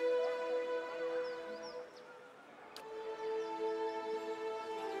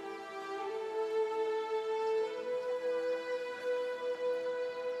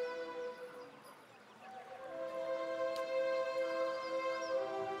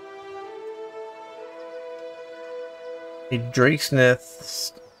 A Drake's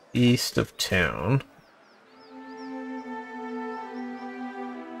Nest east of town.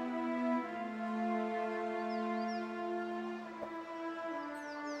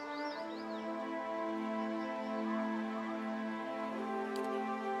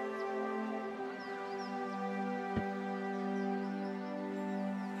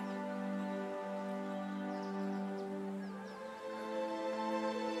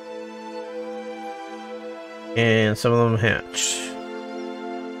 And some of them hatch.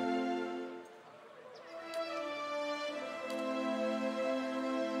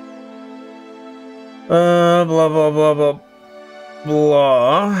 Blah blah blah blah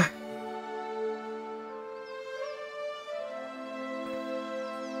blah.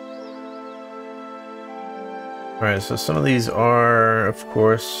 Alright, so some of these are, of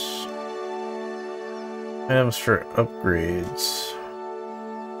course, items for upgrades.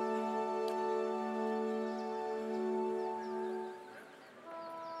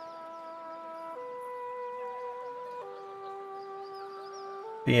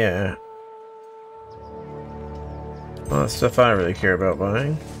 Yeah. Well, that's stuff I really care about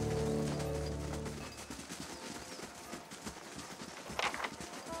buying.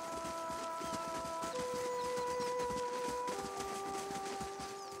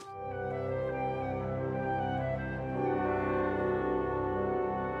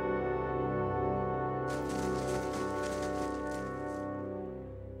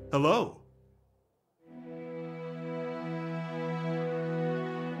 Hello.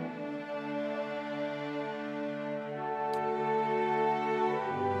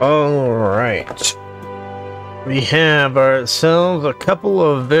 Alright. We have ourselves a couple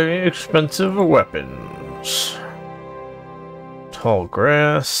of very expensive weapons. Tall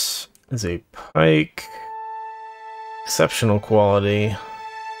grass is a pike. Exceptional quality.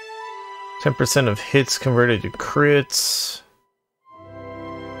 10% of hits converted to crits.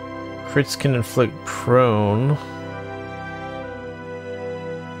 Crits can inflict prone.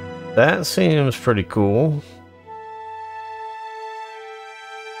 That seems pretty cool.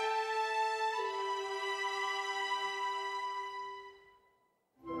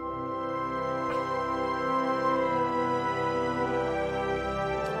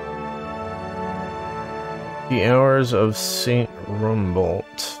 The Hours of St.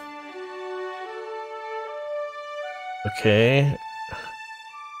 Rumbolt. Okay.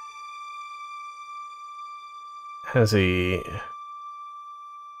 Has a...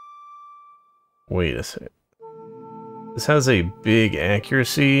 Wait a second. This has a big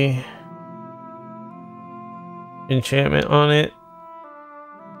accuracy enchantment on it,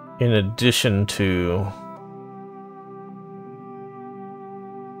 in addition to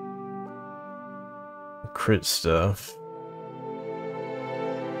crit stuff.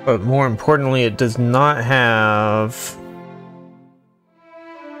 But more importantly, it does not have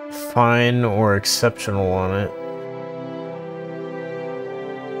fine or exceptional on it.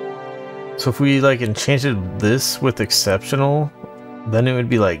 So if we like enchanted this with exceptional, then it would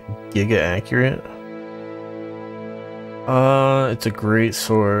be like giga accurate. It's a great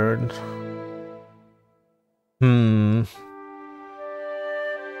sword.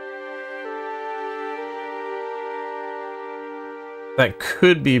 That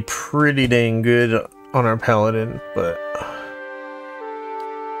could be pretty dang good on our paladin, but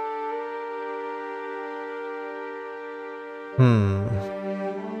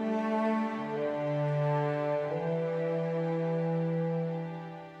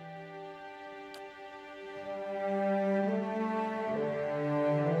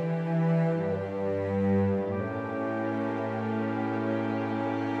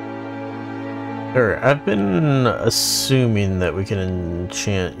Sure, I've been assuming that we can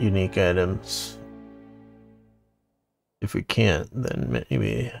enchant unique items. If we can't, then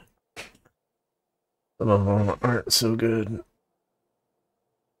maybe some of them aren't so good.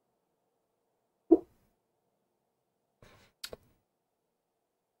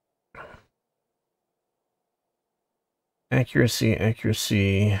 Accuracy,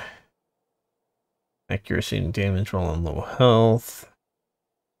 accuracy, accuracy and damage while on low health.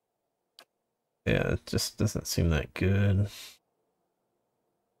 Yeah, it just doesn't seem that good.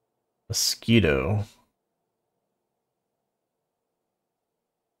 Mosquito.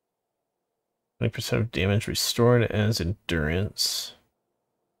 20% of damage restored as endurance.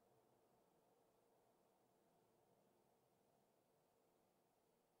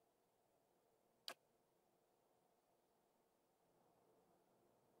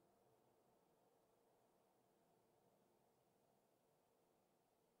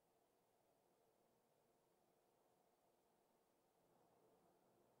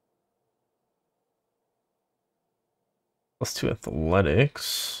 +2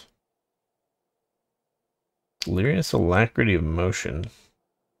 athletics. Delirious alacrity of motion.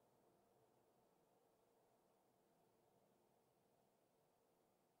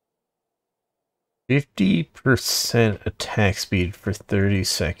 %50 attack speed for 30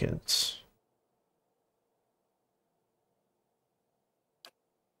 seconds.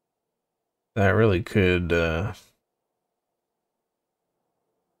 That really could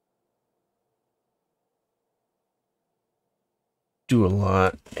do a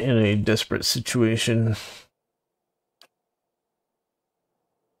lot in a desperate situation.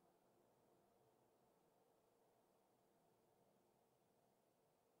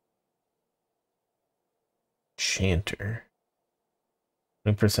 Chanter.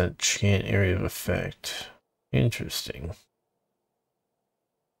 20% chant area of effect. Interesting.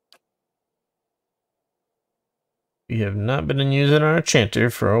 We have not been using our chanter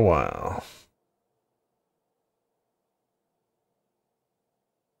for a while.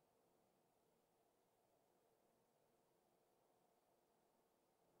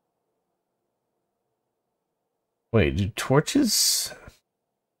 Wait, do torches?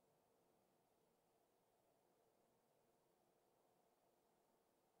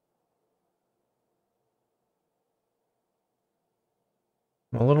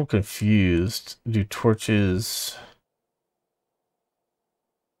 I'm a little confused. Do torches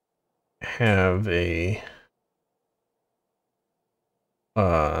have a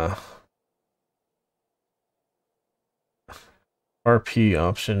RP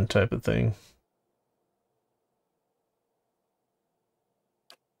option type of thing?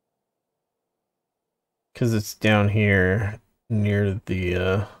 Because it's down here near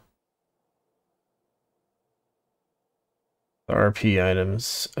the RP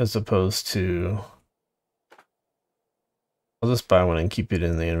items as opposed to... I'll just buy one and keep it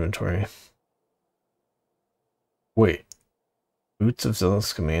in the inventory. Wait. Boots of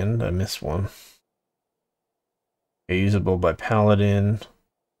Zealous Command? I missed one. Okay, usable by Paladin.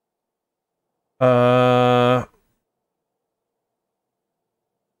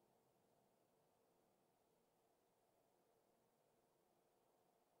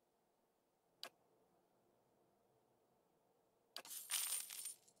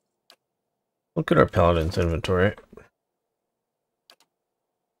 Look at our Paladin's inventory.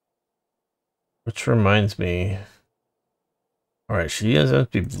 Which reminds me... Alright, she has an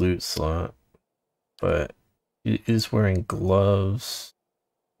empty loot slot. But she is wearing gloves.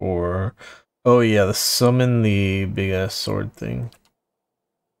 Or... Oh yeah, the summon the big-ass sword thing.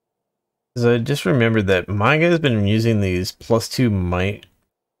 Because I just remembered that my guy's been using these +2 might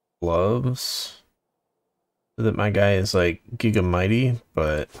gloves. So that my guy is like Giga Mighty,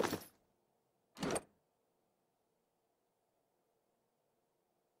 but...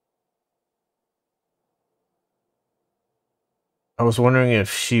 I was wondering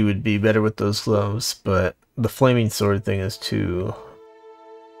if she would be better with those gloves, but the flaming sword thing is too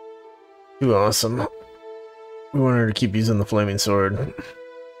awesome. We want her to keep using the flaming sword.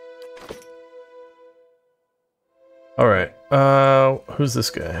 Alright, who's this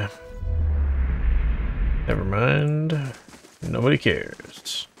guy? Never mind. Nobody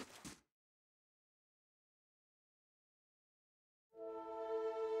cares.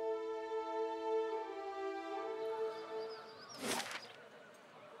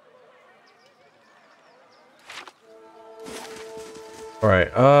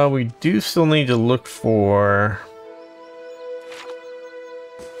 Alright, we do still need to look for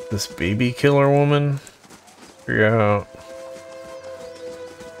this baby killer woman. Figure out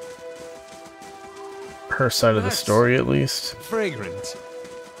her side of the story at least. Fragrant.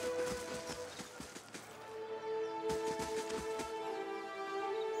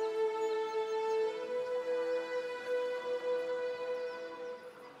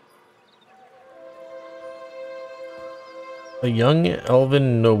 A young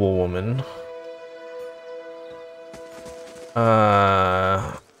elven noblewoman.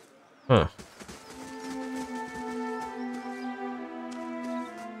 Huh.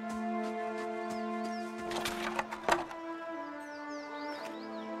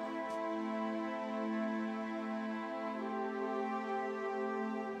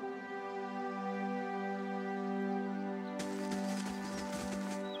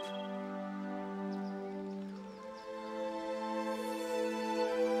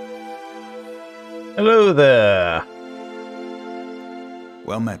 Hello there.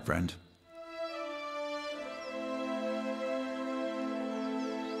 Well met, friend.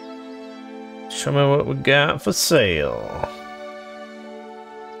 Show me what we got for sale.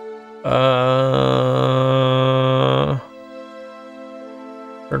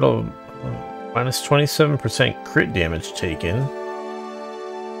 Hurdle minus 27% crit damage taken.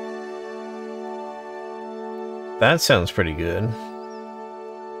 That sounds pretty good.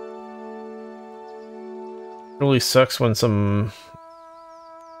 Really sucks when some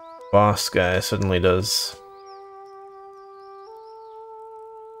boss guy suddenly does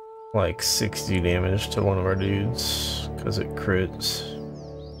like 60 damage to one of our dudes because it crits.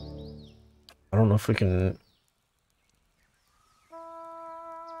 I don't know if we can...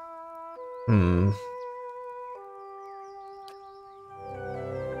 I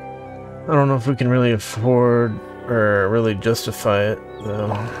don't know if we can really afford or really justify it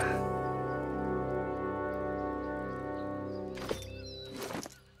though.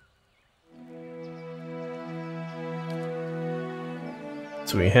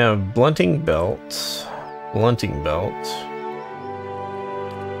 So we have blunting belt, no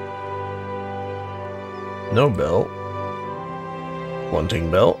belt,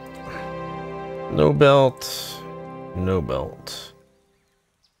 blunting belt, no belt, no belt.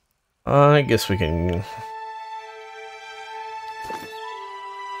 I guess we can...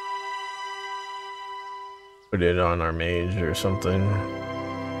 put it on our mage or something.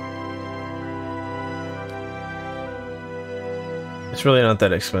 It's really not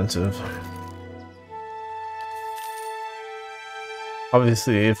that expensive.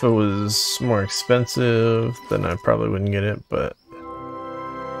 Obviously, if it was more expensive, then I probably wouldn't get it, but...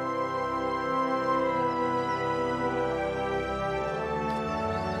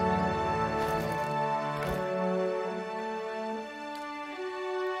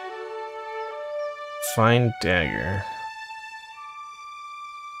 Fine dagger.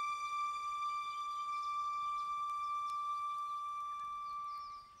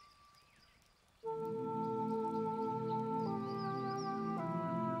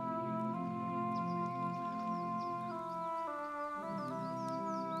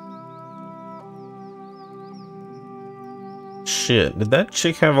 Shit, did that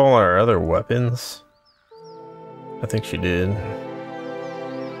chick have all our other weapons? I think she did.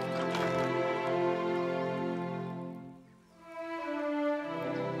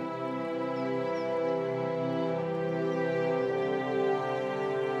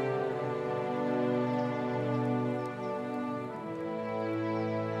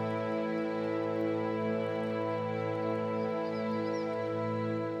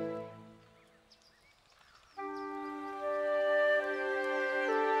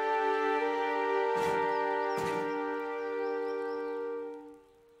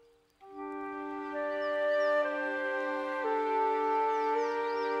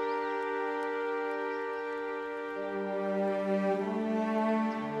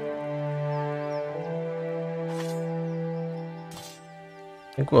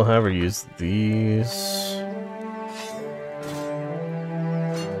 I think we'll have her use these.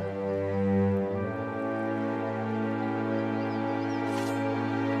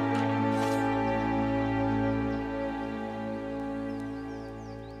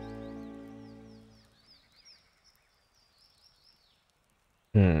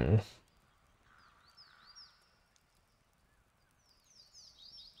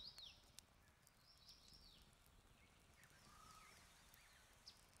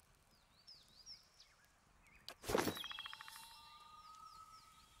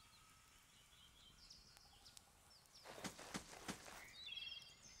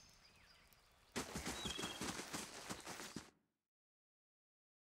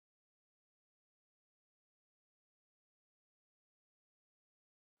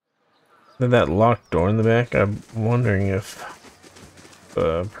 That locked door in the back, I'm wondering if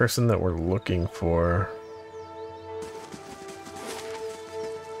the person that we're looking for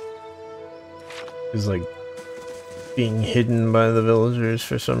is like being hidden by the villagers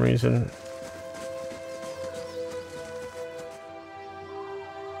for some reason.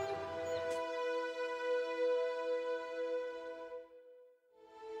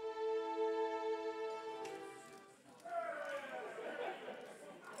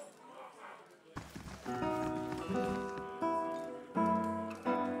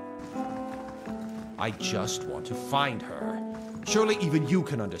 I just want to find her. Surely even you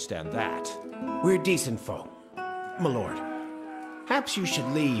can understand that. We're decent folk, my lord. Perhaps you should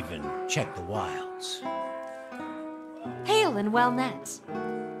leave and check the wilds. Hail and well met.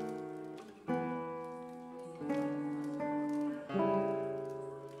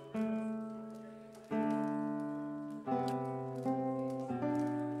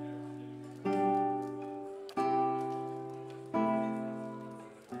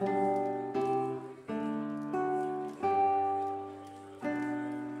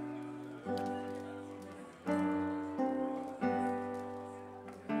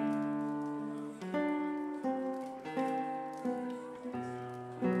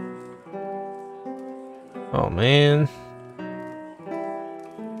 Oh man,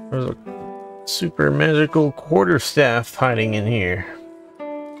 there's a super magical quarterstaff hiding in here.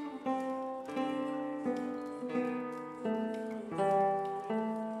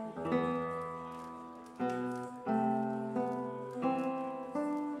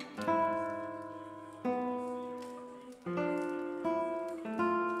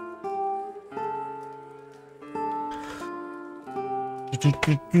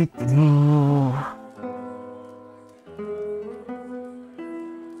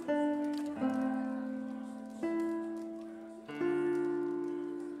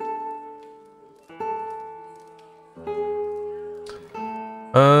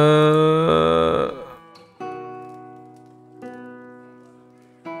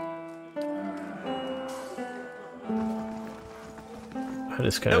 I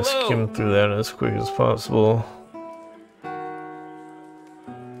just kind of skimmed through that as quick as possible.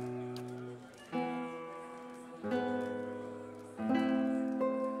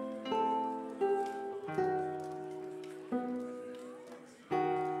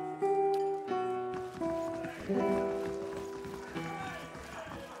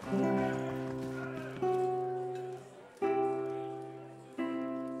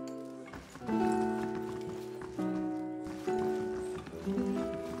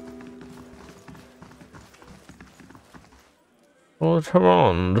 What's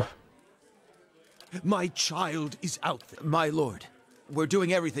wrong? My child is out there. My lord, we're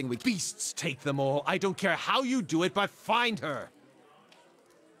doing everything we... Beasts take them all. I don't care how you do it, but find her.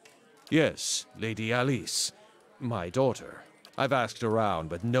 Yes, Lady Alice. My daughter. I've asked around,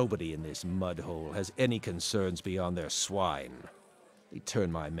 but nobody in this mudhole has any concerns beyond their swine. They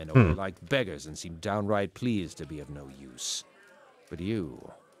turn my men away like beggars and seem downright pleased to be of no use. But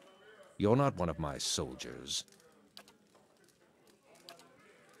you're not one of my soldiers.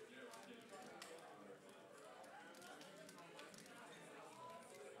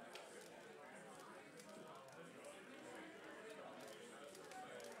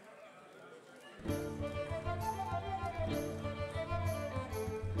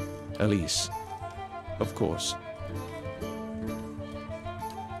 Alice, of course.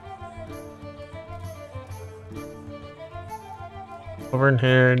 Auburn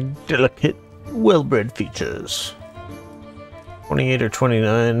hair, delicate, well-bred features. 28 or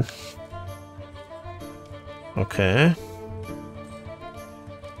 29. Okay.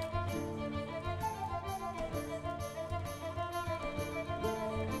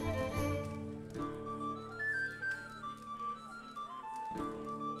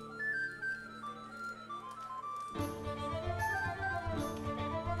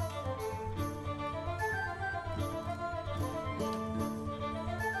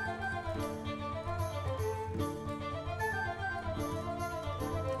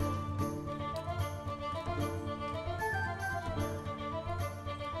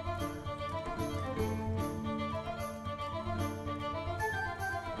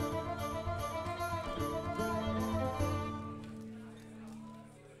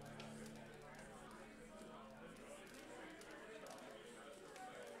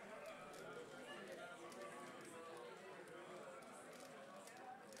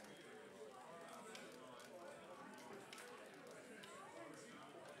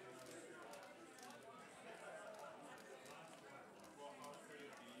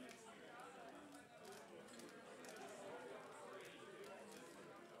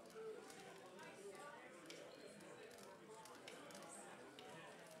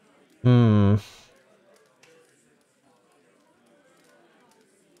 Hmm.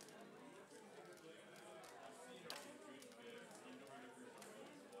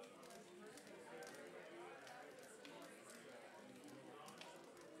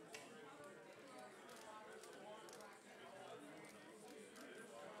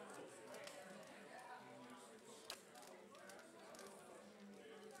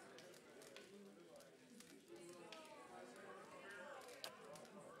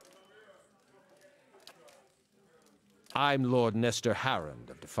 I'm Lord Nestor Harrand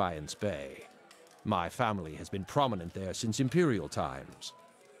of Defiance Bay. My family has been prominent there since Imperial times.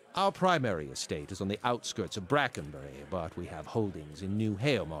 Our primary estate is on the outskirts of Brackenbury, but we have holdings in New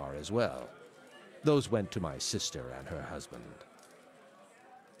Haomar as well. Those went to my sister and her husband.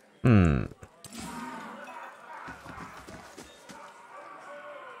 Hmm.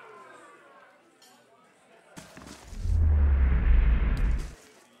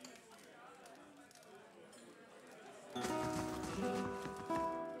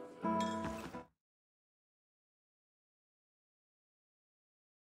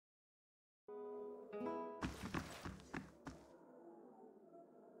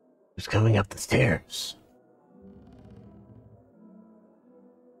 Just coming up the stairs.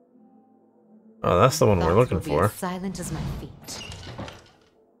 Oh, that's the one we're looking Will be for. as silent as my feet.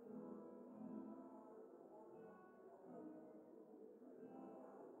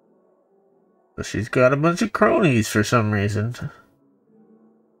 But she's got a bunch of cronies for some reason.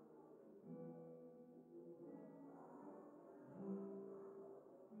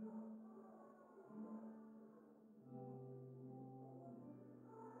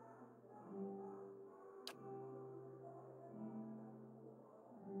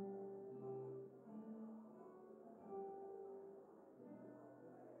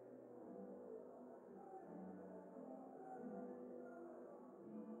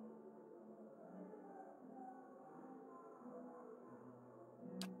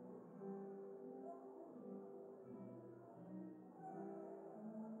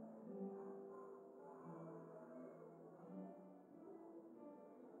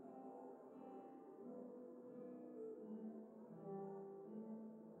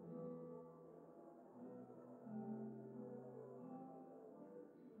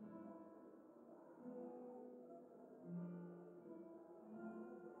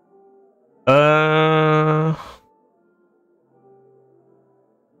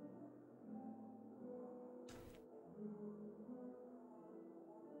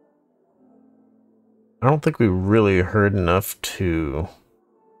 I don't think we really heard enough to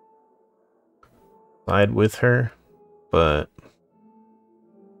side with her, but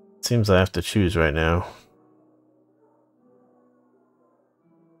it seems I have to choose right now.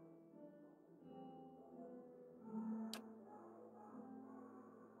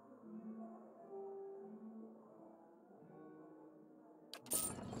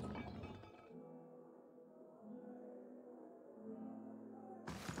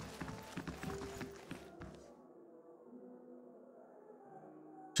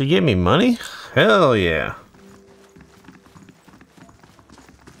 She gave me money? Hell yeah.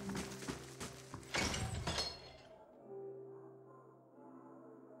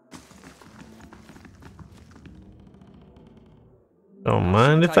 Don't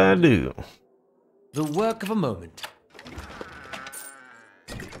mind if I do. The work of a moment.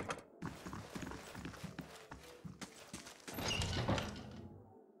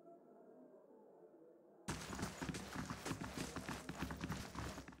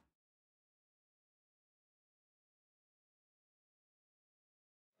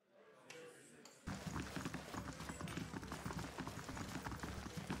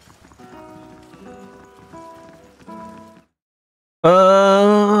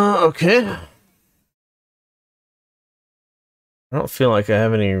 Okay. I don't feel like I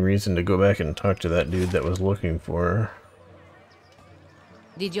have any reason to go back and talk to that dude that was looking for her.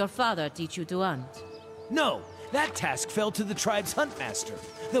 Did your father teach you to hunt? No, that task fell to the tribe's huntmaster,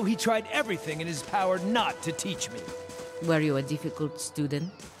 though he tried everything in his power not to teach me. Were you a difficult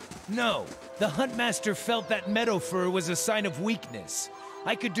student? No, the huntmaster felt that meadow fur was a sign of weakness.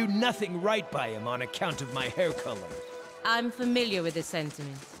 I could do nothing right by him on account of my hair color. I'm familiar with the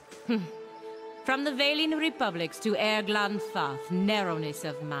sentiment. From the Valine Republics to Erglan Fath, narrowness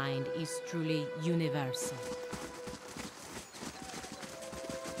of mind is truly universal.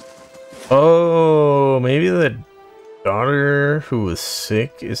 Oh, maybe the daughter who was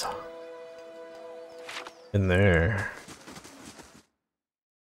sick is in there.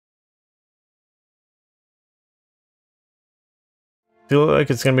 Feel like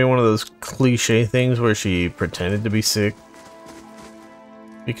it's gonna be one of those cliche things where she pretended to be sick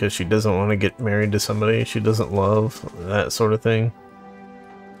because she doesn't want to get married to somebody she doesn't love, that sort of thing.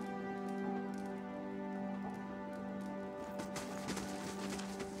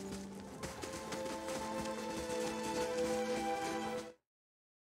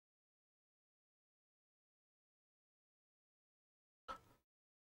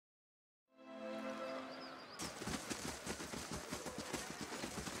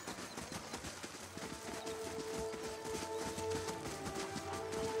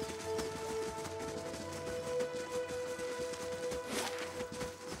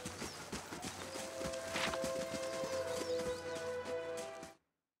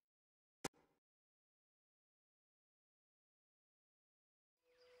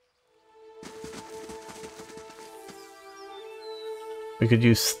 We could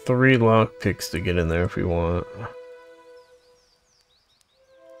use 3 lockpicks to get in there if we want.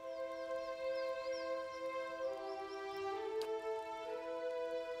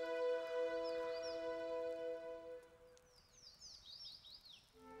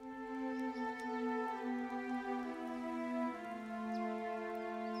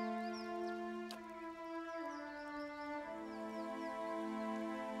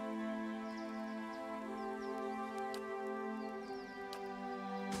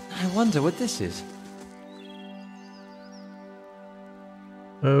 I wonder what this is.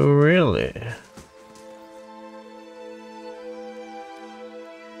 Oh, really?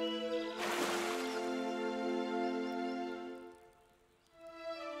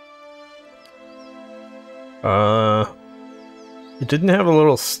 It didn't have a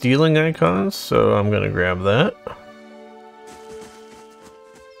little stealing icon, so I'm gonna grab that.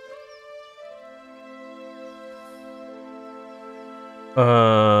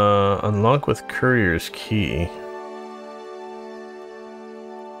 Unlock with courier's key.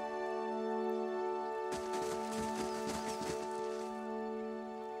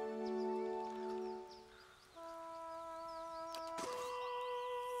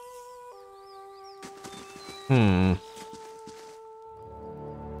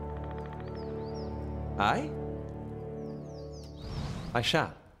 I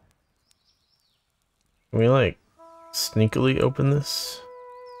shall. Can we, like, sneakily open this?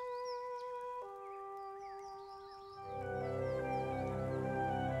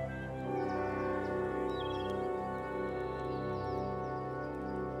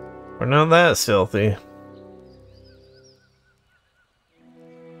 We're not that stealthy.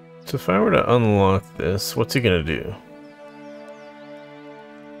 So if I were to unlock this, what's he gonna do?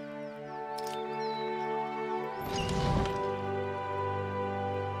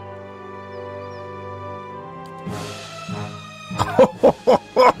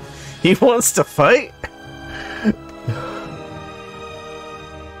 He wants to fight?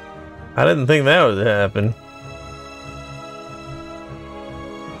 I didn't think that would happen.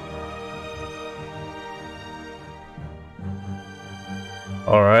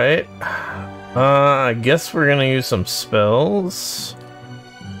 Alright. I guess we're gonna use some spells.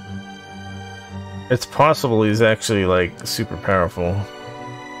 It's possible he's actually, like, super powerful.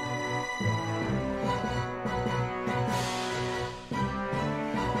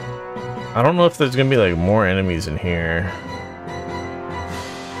 I don't know if there's gonna be, like, more enemies in here.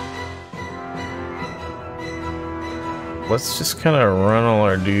 Let's just kind of run all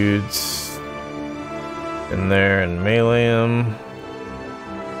our dudes in there and melee them.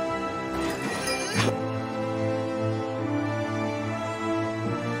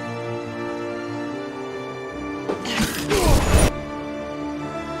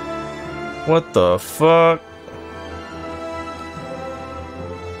 What the fuck?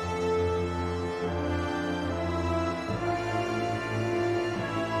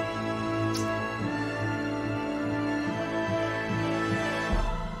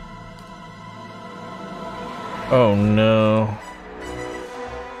 Oh no.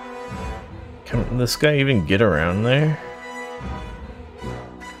 Can this guy even get around there?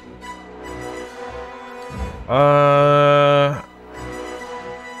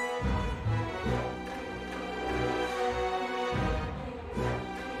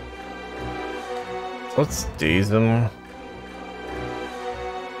 Let's daze him.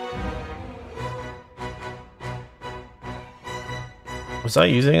 Was I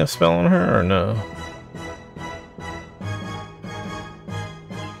using a spell on her or no?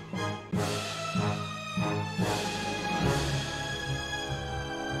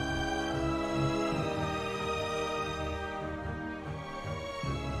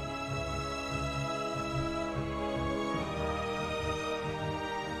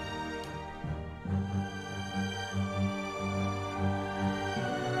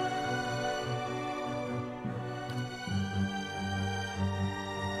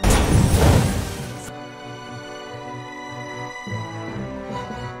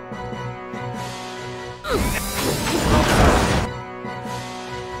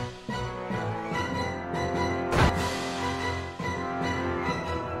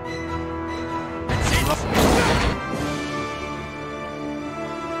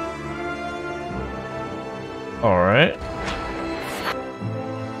 Alright.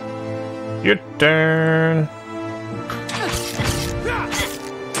 Your turn.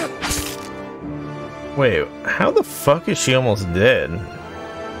 Wait, how the fuck is she almost dead?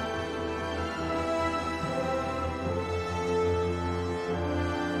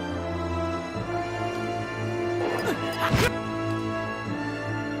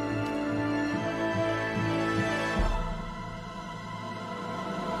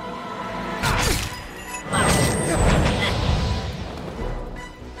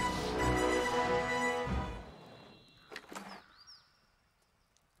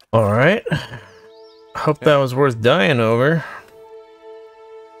 Alright. Hope that was worth dying over.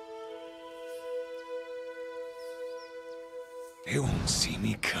 They won't see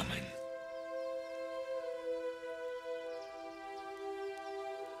me coming.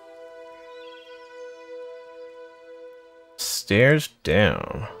 Stairs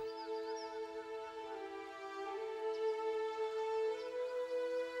down.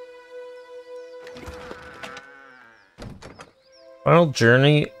 Final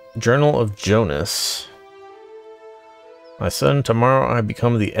Journal of Jonas. My son, tomorrow I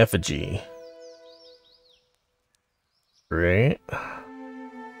become the effigy. Great.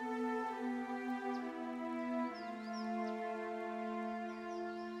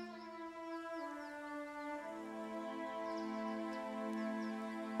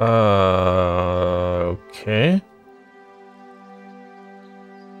 Okay.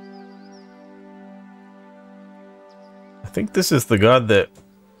 I think this is the god that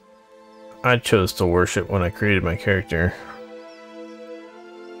I chose to worship when I created my character.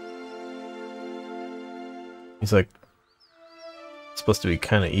 He's like supposed to be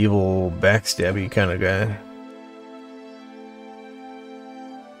kind of evil, backstabby kind of guy.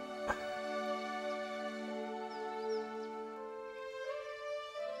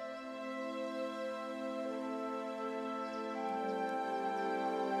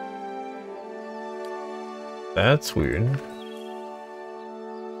 That's weird.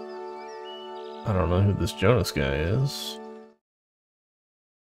 I don't know who this Jonas guy is.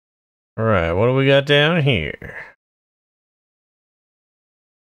 Alright, what do we got down here?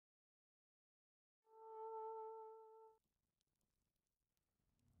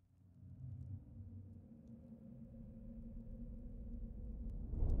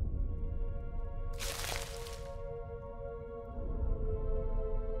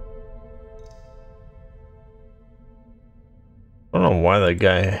 why that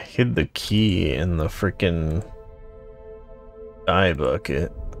guy hid the key in the freaking dye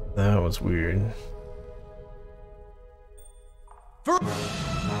bucket. That was weird. For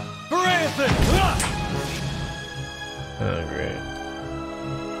Anthony! Oh, great.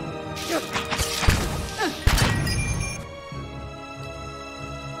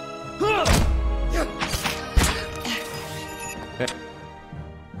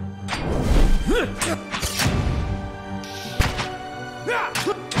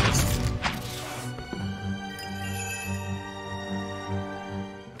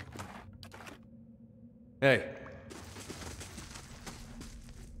 Hey.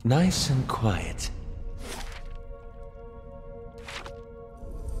 Nice and quiet.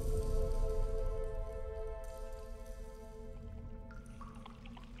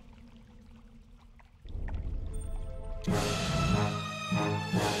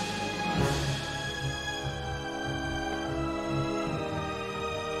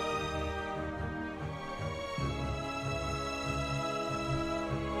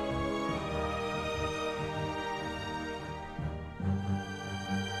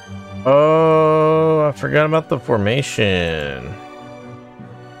 Oh, I forgot about the formation.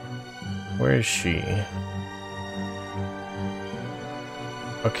 Where is she?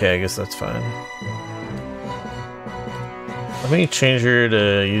 Okay, I guess that's fine. Let me change her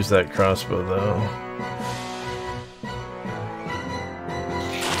to use that crossbow, though.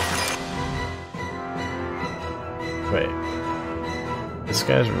 Wait. This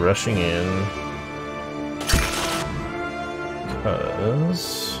guy's rushing in.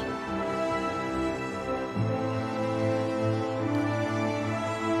 Because...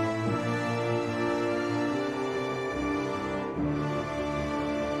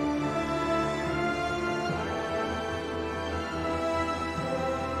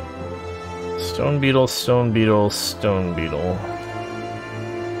 Stone beetle, stone beetle, stone beetle.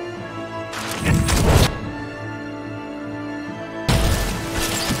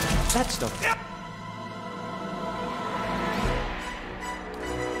 That's not.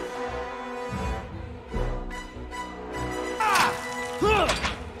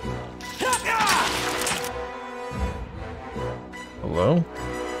 Hello?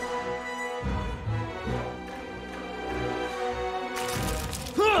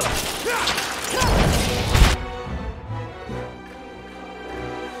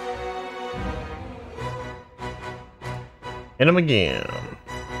 Hit him again.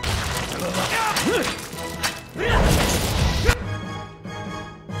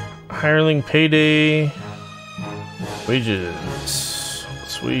 Hireling payday. Wages.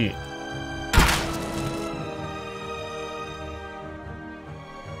 Sweet.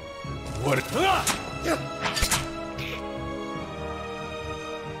 What?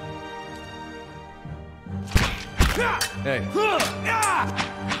 Hey.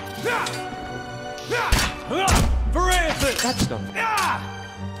 For Anthony! That's not.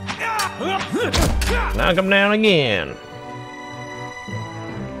 Knock him down again.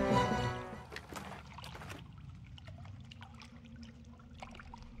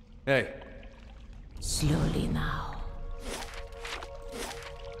 Hey. Slowly now.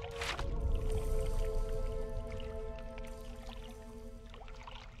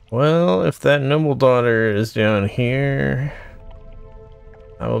 Well, if that noble daughter is down here,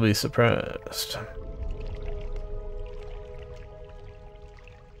 I will be surprised.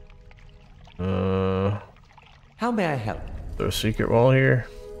 How may I help? There's a secret wall here.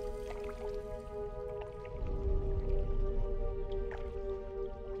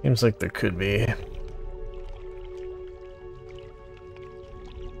 Seems like there could be.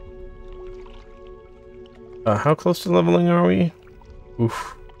 How close to leveling are we?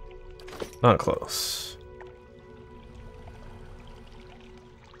 Oof. Not close.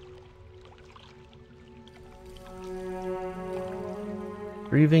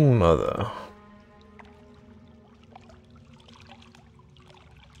 Grieving mother.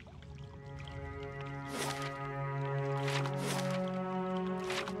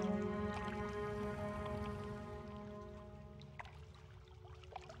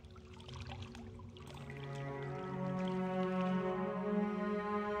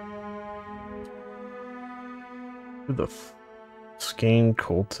 Who the Caed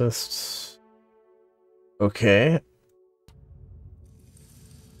cultists? Okay.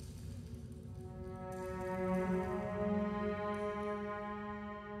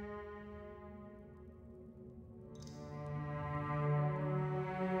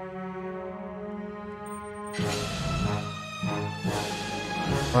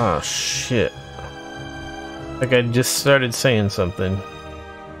 Oh shit. Like I just started saying something.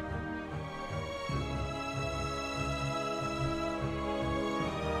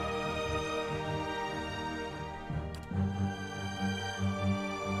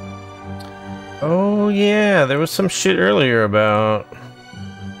 yeah, there was some shit earlier about...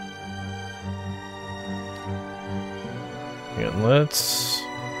 Yeah, let's...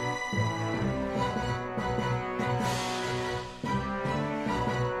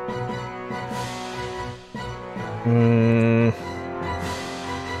 Never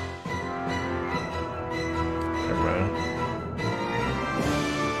mind.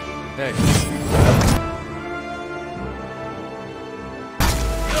 Hey.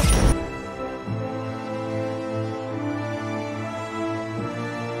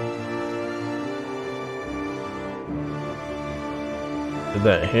 Did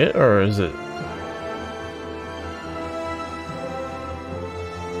that hit, or is it...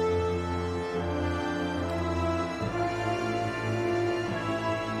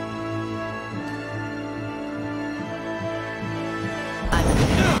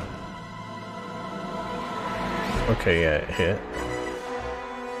 Okay, yeah, it hit.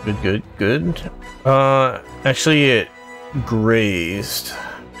 Good. Actually it grazed.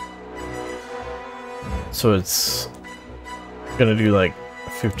 So it's gonna do like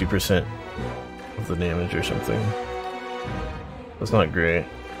 50% of the damage or something. That's not great.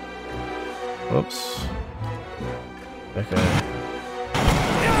 Whoops. Okay.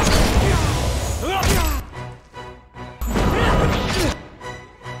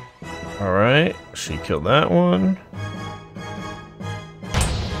 Alright, she killed that one.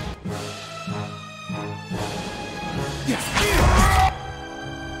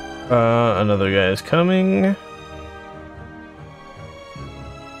 Another guy is coming.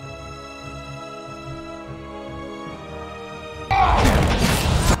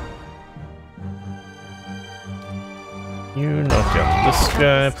 You knock down this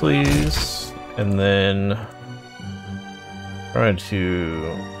guy, please. And then try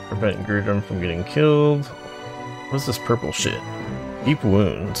to prevent Gerdram from getting killed. What's this purple shit? Deep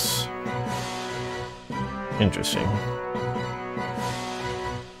wounds. Interesting.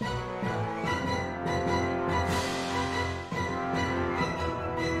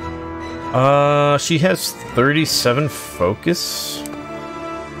 She has 37 focus.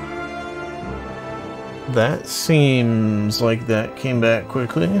 That seems like that came back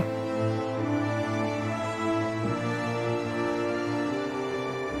quickly.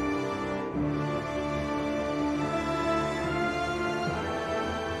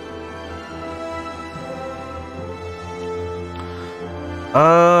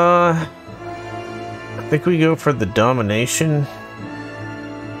 I think we go for the domination.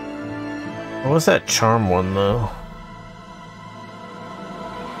 What was that charm one, though?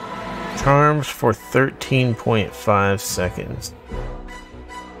 Charms for 13.5 seconds.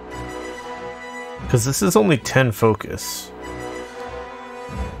 Because this is only 10 focus.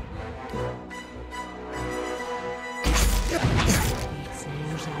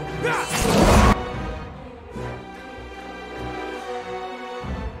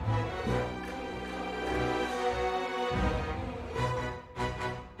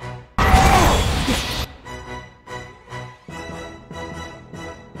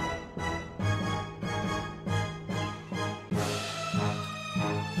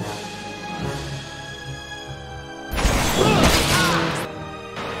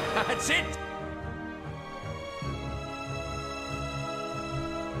 That's it!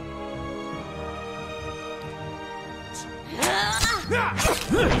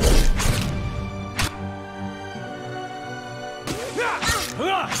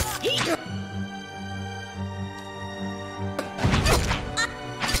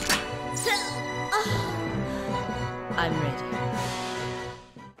 I'm ready.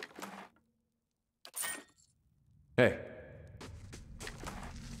 Hey.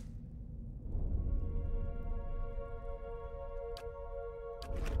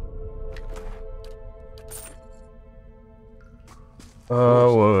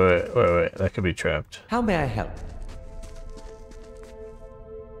 Wait. That could be trapped. How may I help?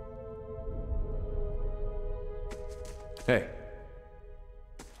 Hey.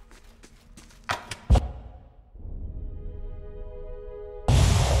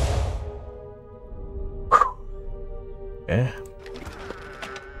 Okay.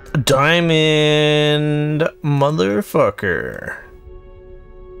 Diamond motherfucker.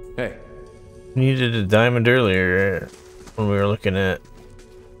 Hey. Needed a diamond earlier when we were looking at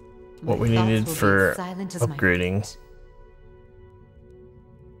what we needed for upgrading.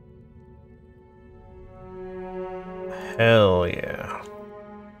 Hell yeah.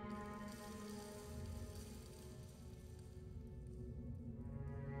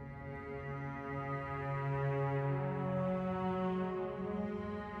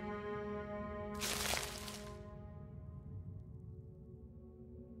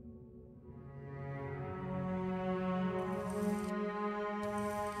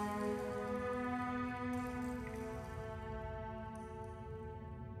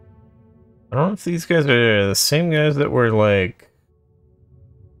 I don't know if these guys are the same guys that were like...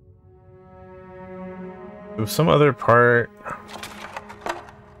 There was some other part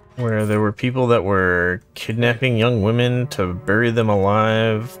where there were people that were kidnapping young women to bury them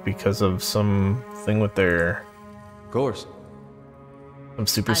alive because of something with their... Of course. Some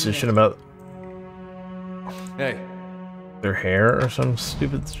superstition about Hey. their hair or some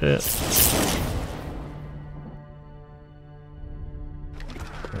stupid shit.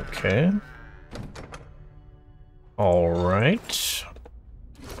 Okay. Alright.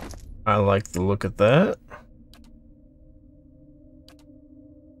 I like the look at that.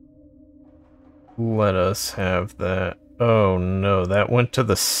 Let us have that. Oh no, that went to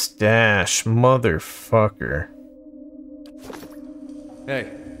the stash, motherfucker.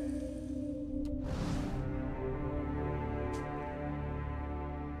 Hey.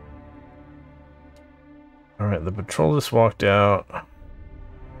 Alright, the patrol just walked out.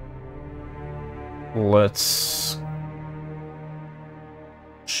 Let's...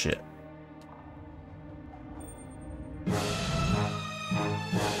 Shit.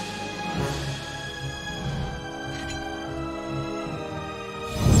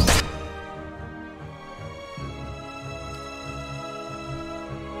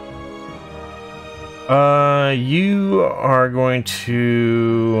 You are going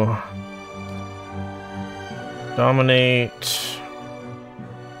to dominate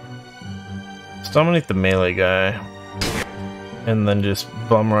the melee guy, and then just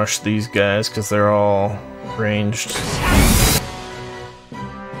bum rush these guys because they're all ranged.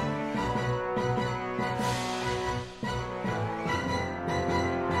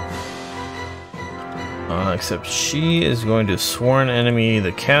 Except she is going to sworn enemy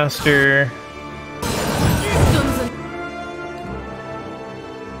the caster.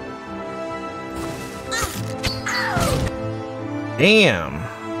 Damn!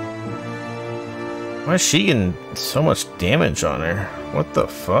 Why is she getting so much damage on her? What the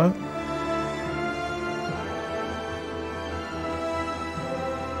fuck?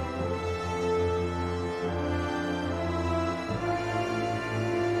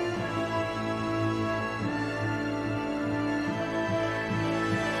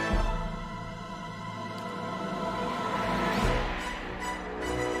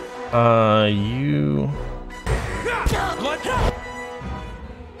 You...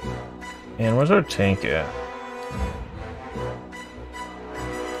 And where's our tank at?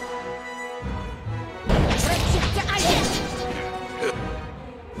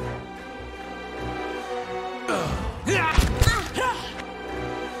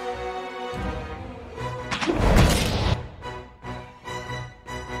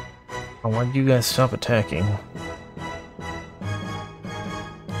 Oh, why did you guys stop attacking?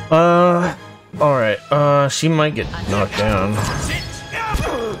 Alright, she might get knocked down.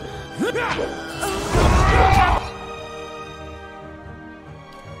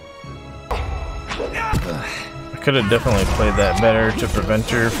 I could have definitely played that better to prevent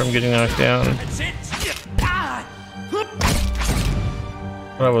her from getting knocked down.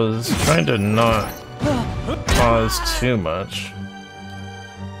 But I was trying to not cause too much.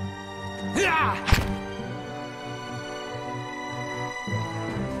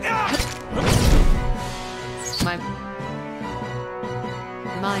 My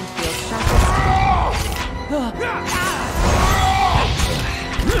mind feels shackled.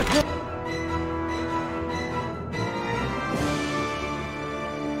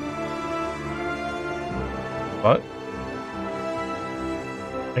 What?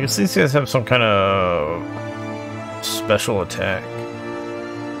 I guess these guys have some kind of special attack.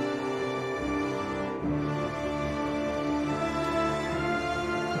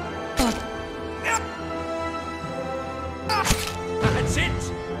 That's it!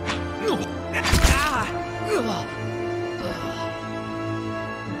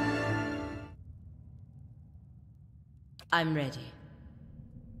 I'm ready.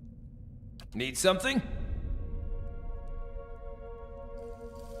 Need something?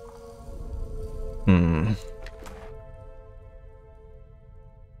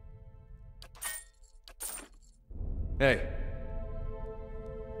 Hey.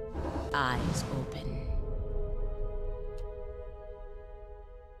 Eyes open.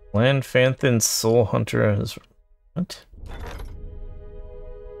 Land Fanthin Soul Hunter has... What?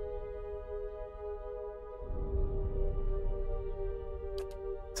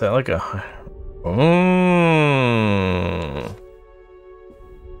 Is that like a... Oh.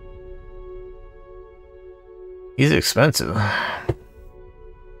 He's expensive.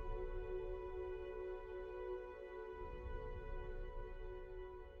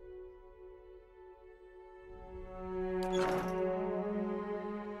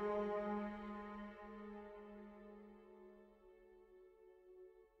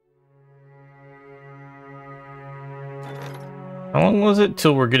 How long was it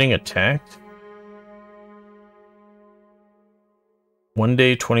till we're getting attacked? 1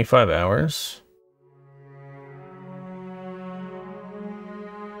 day, 25 hours?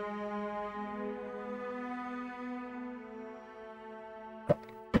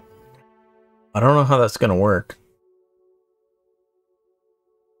 I don't know how that's gonna work.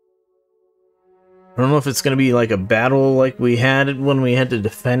 I don't know if it's gonna be like a battle like we had when we had to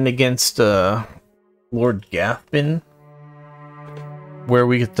defend against Lord Gathbin, where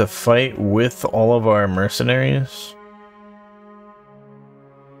we get to fight with all of our mercenaries.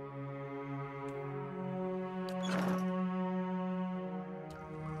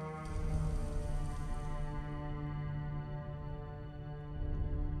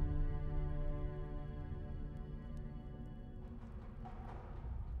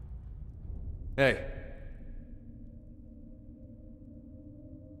 Hey.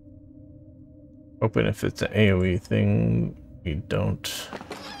 Open if it's an AoE thing. We don't.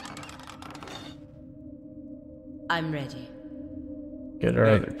 I'm ready. Get our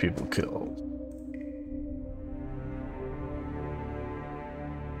Hey. other people killed.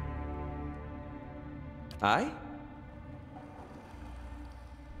 Aye?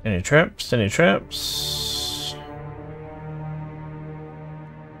 Any traps? Any traps?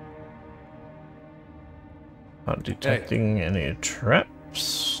 Not detecting any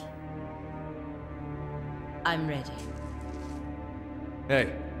traps. I'm ready.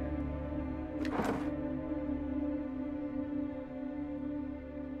 Hey.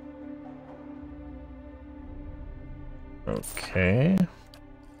 Okay.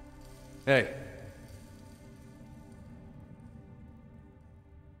 Hey.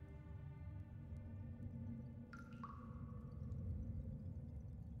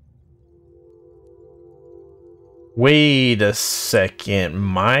 Wait a second.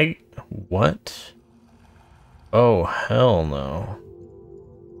 My... What? Oh, hell no.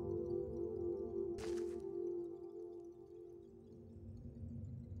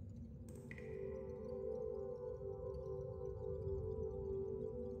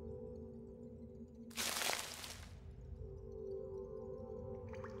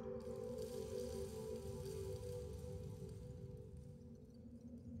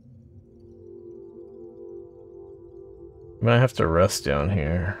 I might have to rest down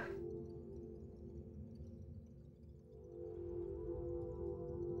here.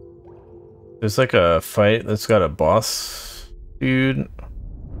 There's like a fight that's got a boss dude.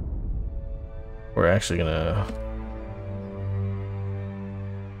 We're actually gonna...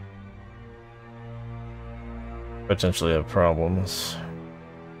 potentially have problems.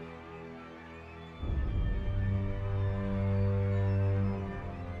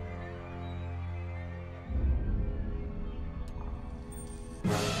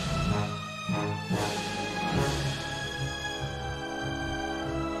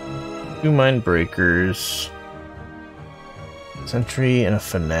 Two mind breakers, sentry, and a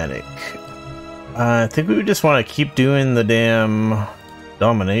fanatic. I think we would just want to keep doing the damn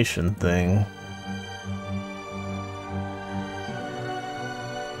domination thing.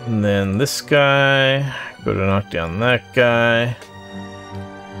 And then this guy, go to knock down that guy.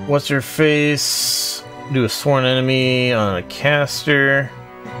 What's her face? Do a sworn enemy on a caster.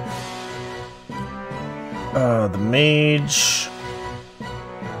 The mage.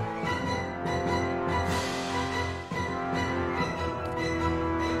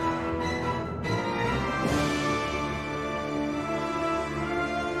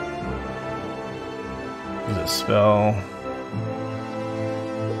 Use a spell.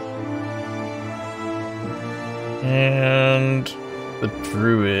 And the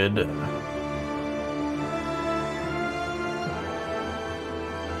druid.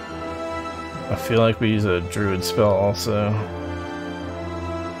 I feel like we use a druid spell also.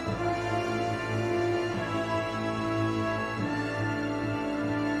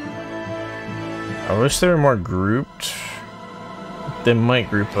 I wish they were more grouped. They might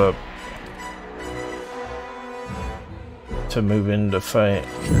group up to move into fight.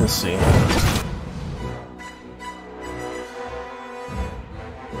 We'll see.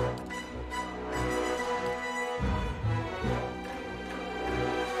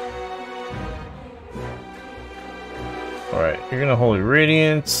 Alright, you're gonna Holy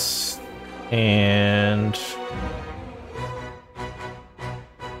Radiance, and...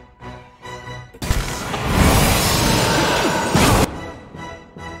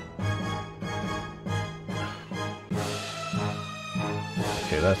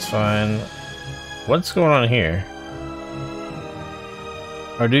 okay, that's fine. What's going on here?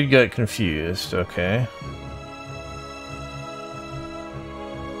 Our dude got confused, okay.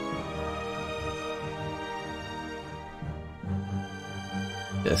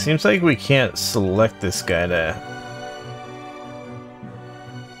 It seems like we can't select this guy to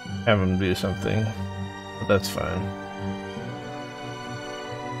have him do something, but that's fine.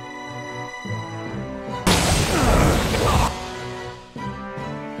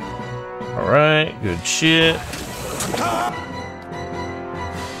 Alright, good shit.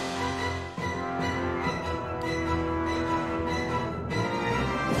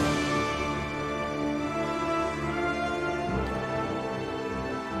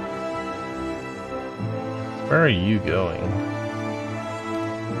 Where are you going?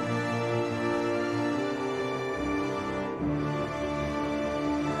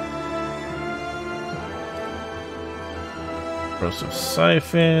 Corrosive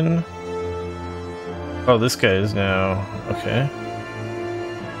Siphon. Oh, this guy is now... okay.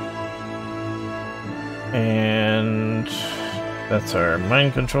 And... that's our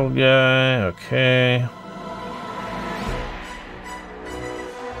mind control guy. Okay.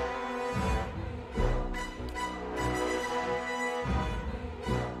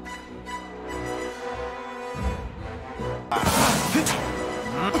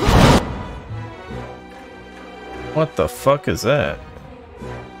 What the fuck is that?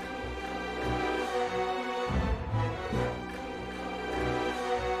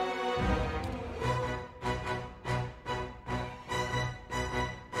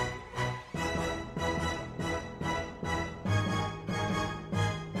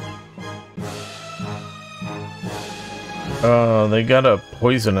 Oh, they got a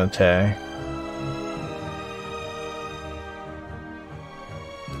poison attack.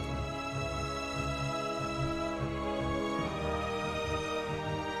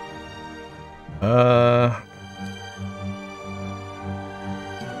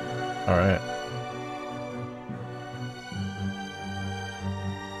 Alright.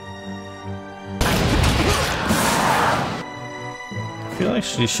 I feel like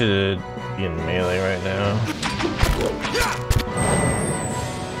she should be in melee right now.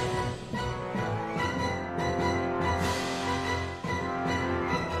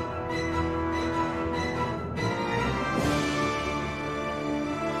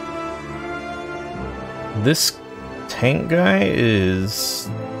 This tank guy is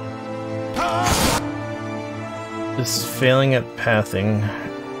failing at pathing.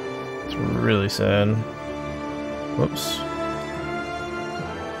 It's really sad. Whoops.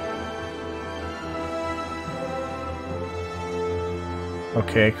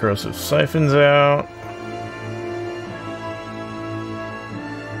 Okay, Corrosive Siphon's out.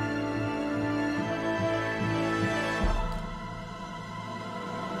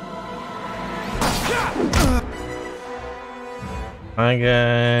 My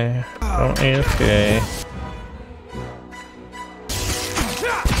guy, don't AFK.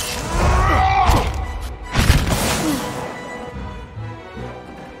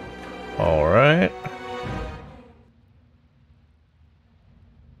 Alright.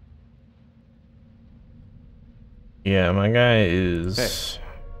 Yeah, my guy is...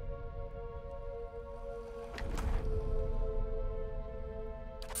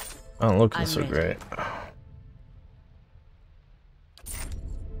 not looking so great.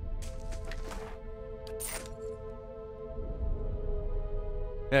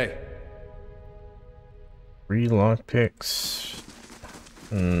 Hey. 3 lockpicks.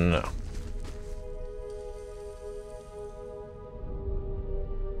 No.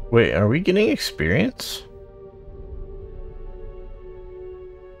 Wait, are we getting experience?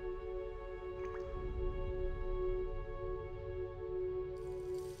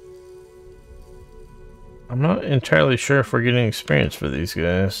 I'm not entirely sure if we're getting experience for these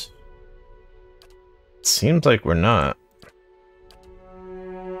guys. Seems like we're not.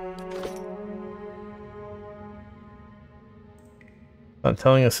 Not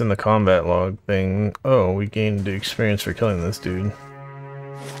telling us in the combat log thing. Oh, we gained the experience for killing this dude.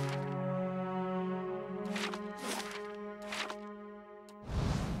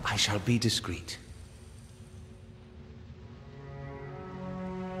 I shall be discreet.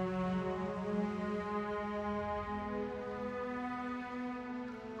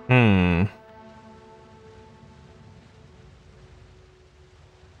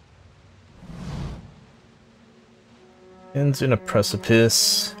 Ends in a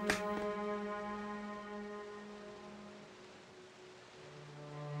precipice.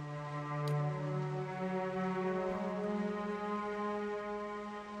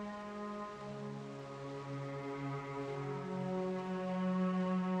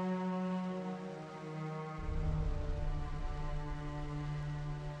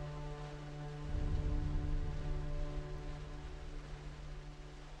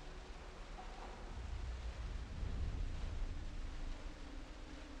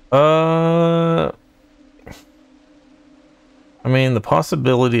 I mean, the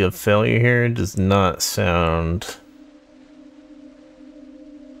possibility of failure here does not sound...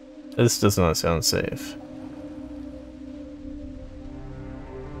 This does not sound safe.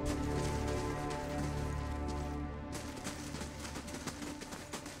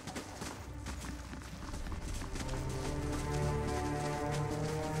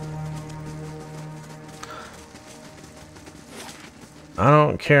 I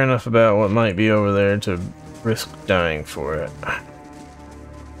don't care enough about what might be over there to risk dying for it.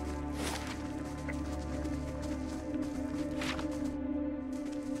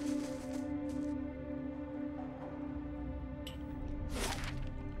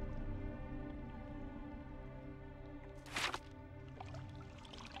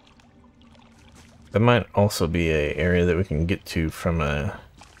 That might also be an area that we can get to from a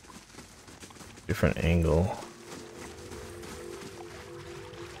different angle.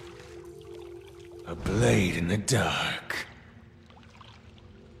 A blade in the dark.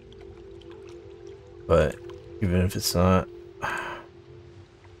 But even if it's not,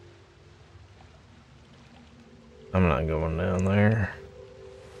 I'm not going down there.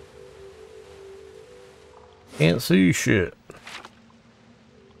 Can't see shit.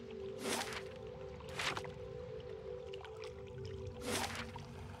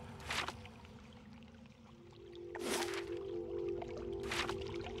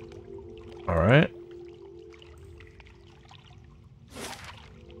 All right.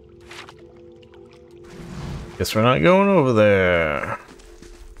 Guess we're not going over there.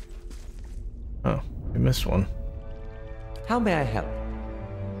 Oh, we missed one. How may I help?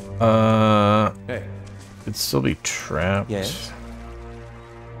 Hey. Could still be trapped. Yes.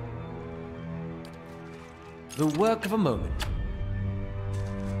 The work of a moment.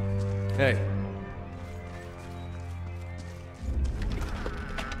 Hey.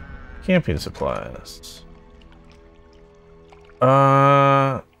 Camping supplies.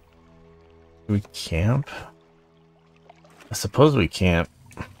 We camp? I suppose we camp.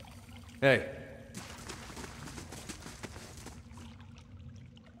 Hey.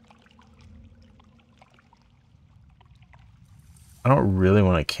 I don't really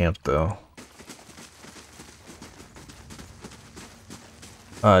want to camp though.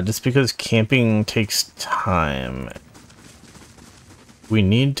 Just because camping takes time. We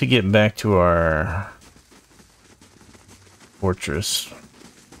need to get back to our fortress.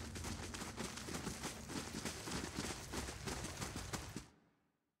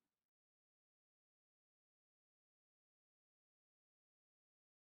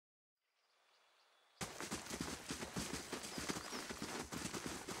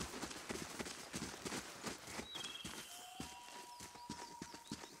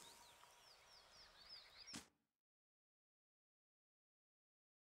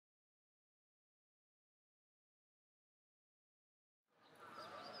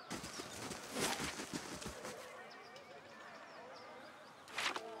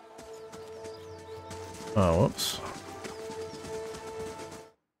 Oh, whoops.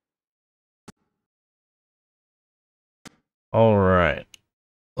 All right.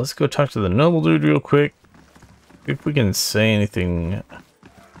 Let's go talk to the noble dude real quick. See if we can say anything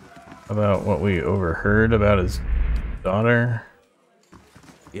about what we overheard about his daughter.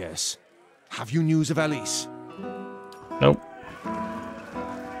 Yes. Have you news of Alice? Nope.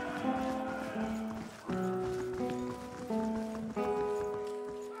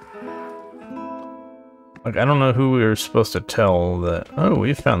 Like, I don't know who we were supposed to tell that, oh,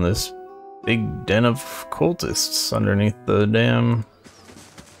 we found this big den of cultists underneath the dam.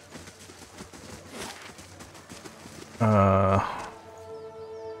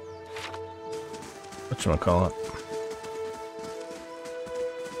 Whatchamacallit?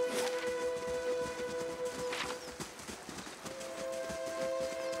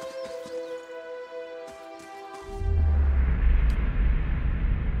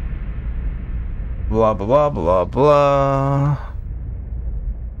 Blah, blah, blah, blah, blah.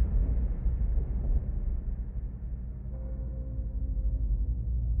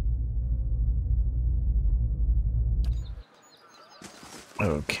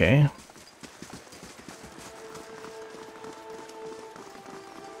 Okay.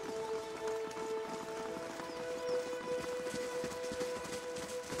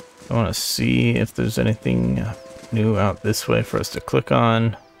 I want to see if there's anything new out this way for us to click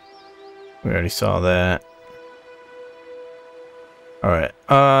on. We already saw that. Alright,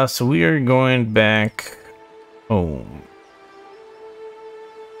 so we are going back home.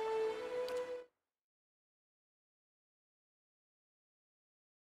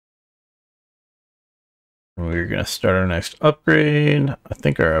 We're gonna start our next upgrade. I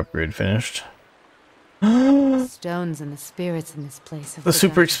think our upgrade finished. The stones and the spirits in this place have The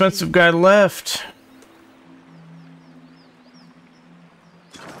super begun to expensive feed. guy left.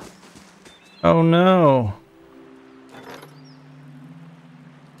 Oh no.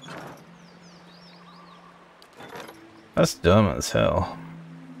 That's dumb as hell.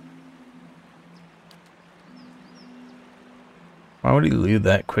 Why would he leave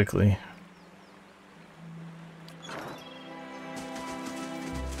that quickly?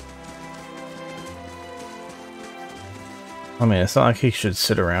 I mean, it's not like he should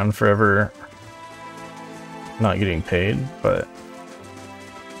sit around forever not getting paid, but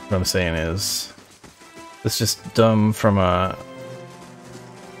what I'm saying is it's just dumb from a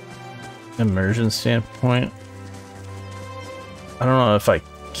immersion standpoint. I don't know if I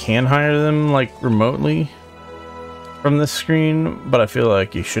can hire them like remotely from this screen, but I feel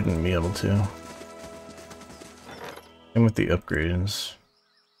like you shouldn't be able to. Same with the upgrades.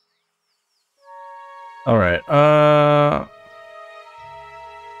 Alright, a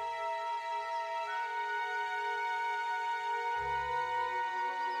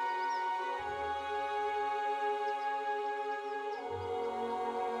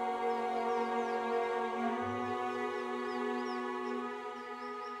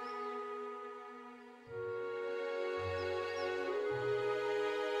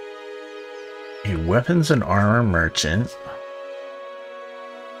weapons and armor merchant.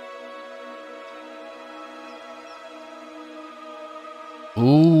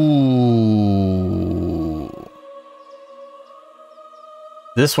 Ooh.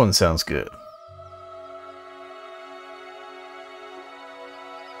 This one sounds good.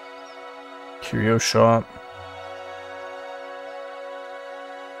 Curio shop.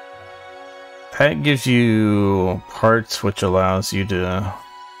 That gives you parts which allows you to...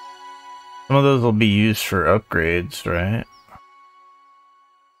 Some of those will be used for upgrades, right?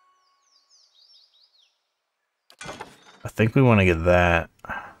 I think we want to get that.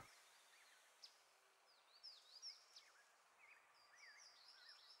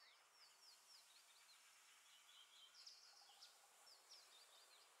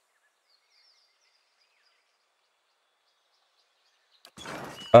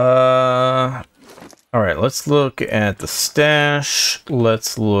 Alright, let's look at the stash.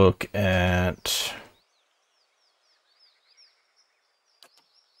 Let's look at...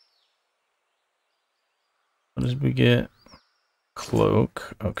 What did we get?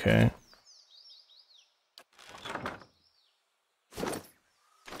 Cloak, okay.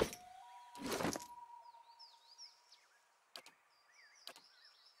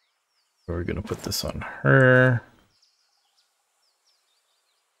 We're gonna put this on her.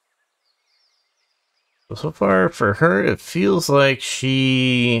 So far for her, it feels like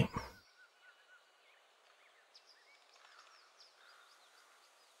she...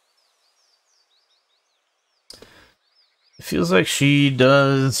 It feels like she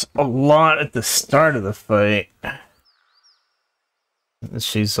does a lot at the start of the fight.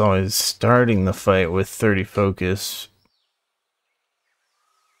 She's always starting the fight with 30 focus.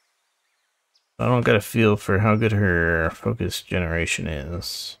 I don't got a feel for how good her focus generation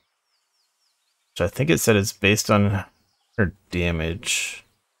is. Which I think it said it's based on her damage.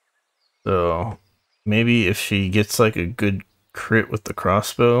 So maybe if she gets like a good crit with the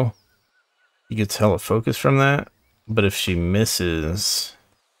crossbow, she gets hella focus from that. But if she misses,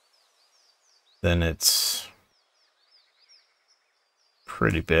 then it's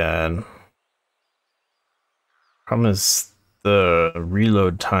pretty bad. Problem is the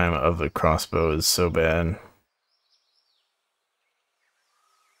reload time of the crossbow is so bad.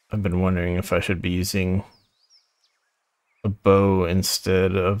 I've been wondering if I should be using a bow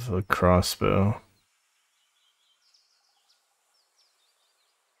instead of a crossbow.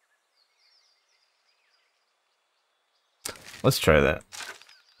 Let's try that.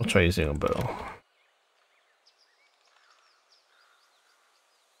 We'll try using a bow.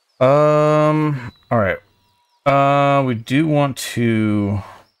 Alright. We do want to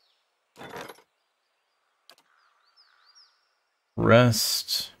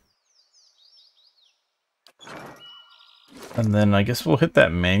rest. And then I guess we'll hit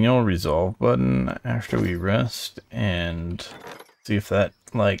that manual resolve button after we rest and see if that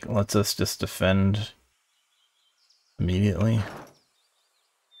like lets us just defend immediately.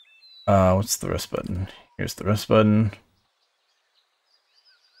 What's the rest button? Here's the rest button.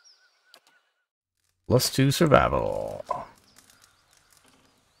 +2 survival.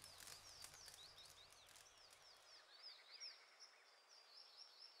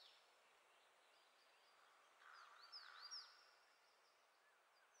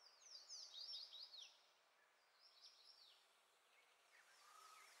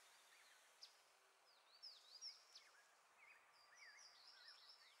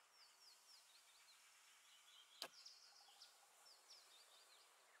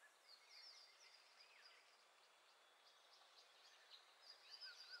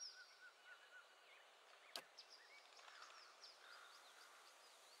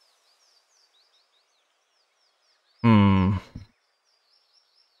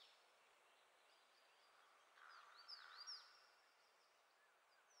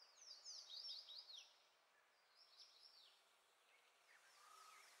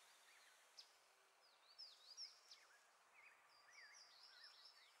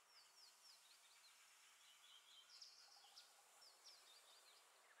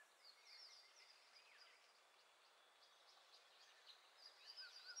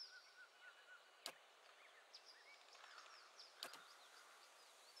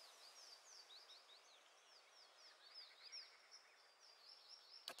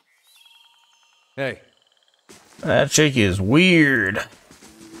 Hey. That shaky is weird.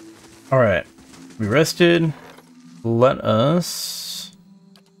 Alright. We rested. Let us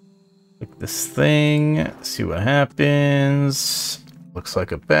click this thing. See what happens. Looks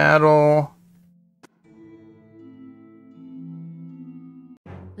like a battle.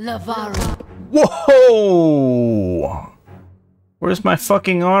 Lavara. Whoa! Where's my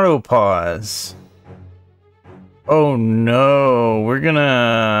fucking auto pause? Oh no, we're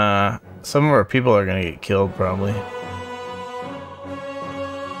gonna... Some of our people are gonna get killed, probably.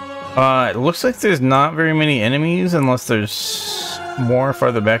 It looks like there's not very many enemies, unless there's more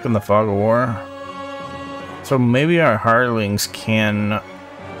farther back in the Fog of War. So maybe our hirelings can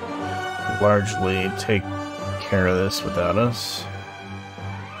largely take care of this without us.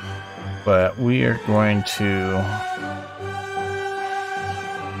 But we are going to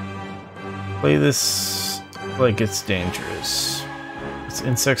play this like it's dangerous. It's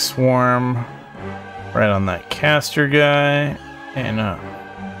insect swarm right on that caster guy, and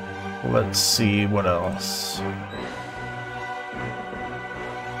let's see what else.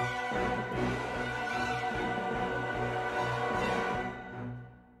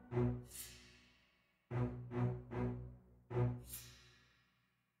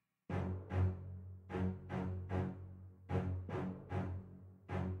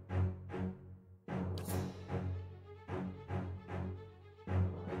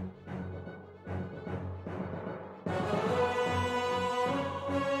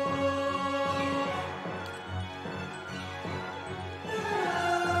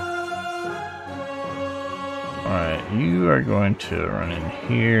 Alright, you are going to run in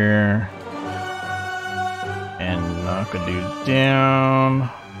here and knock a dude down.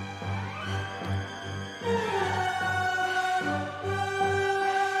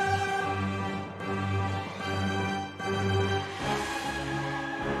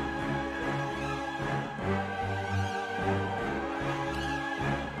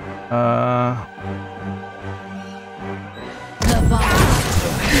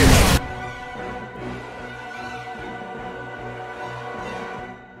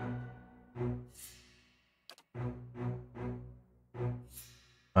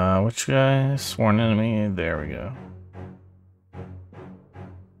 Which guy? Sworn enemy? There we go.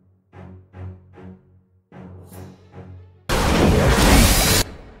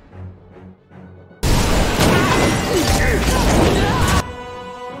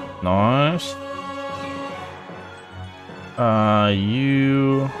 Nice.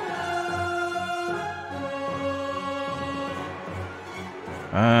 You...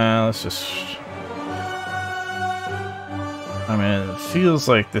 let's just... I mean, it feels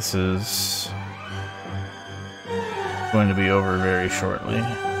like this is going to be over very shortly.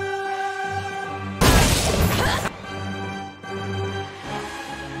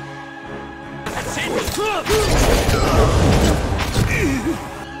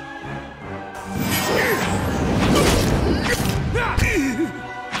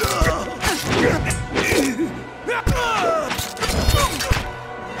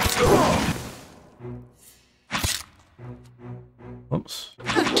 Oops.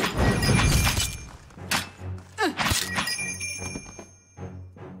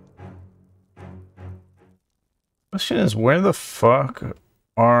 Question is, where the fuck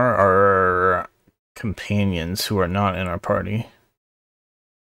are our companions who are not in our party?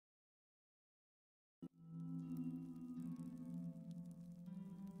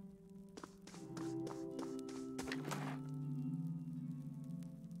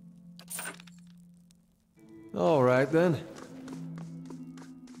 All right, then.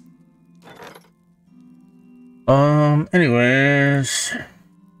 Anyways.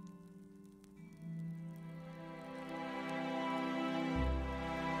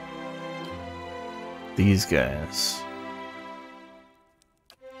 These guys.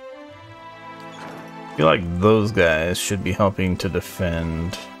 I feel like those guys should be helping to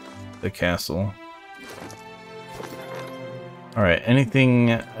defend the castle. Alright, anything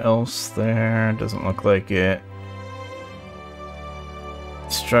else there? Doesn't look like it.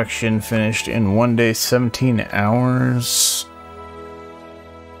 Destruction finished in 1 day, 17 hours.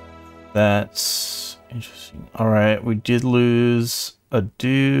 That's interesting. Alright, we did lose a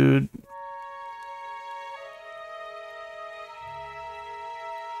dude.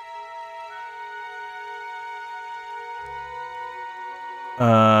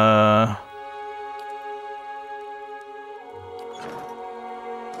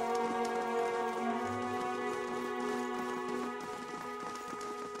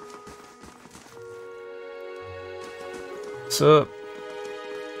 What's up?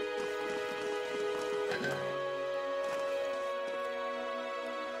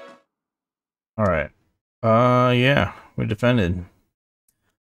 Alright. Yeah, we defended.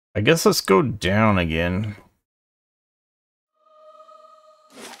 I guess let's go down again.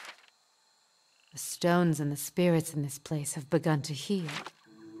 The stones and the spirits in this place have begun to heal.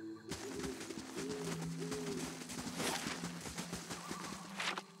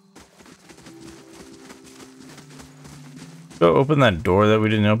 Go open that door that we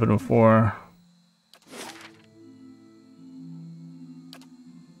didn't open before.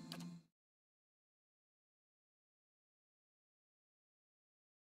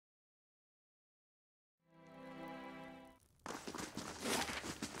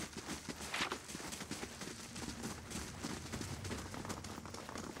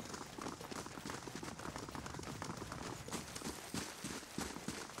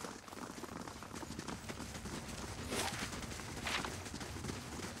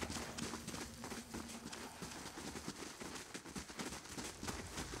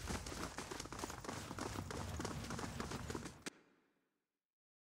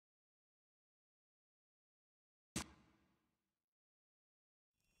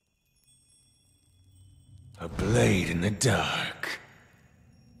 A blade in the dark.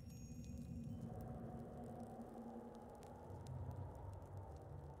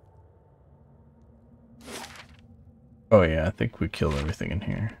 Oh yeah, I think we killed everything in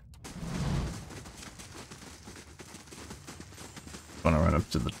here. Want to run up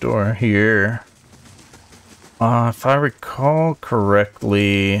to the door here. If I recall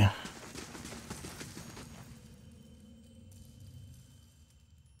correctly,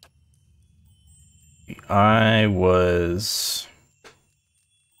 I was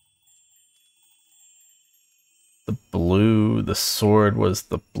the blue, the sword was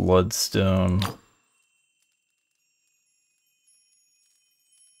the bloodstone.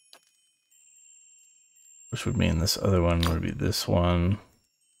 Which would mean this other one would be this one.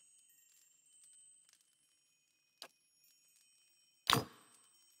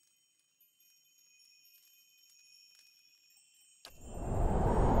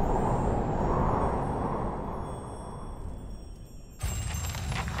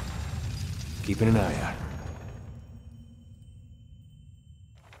 Keeping an eye out.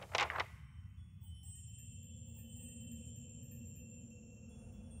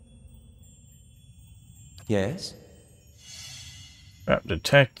 Yes? Trap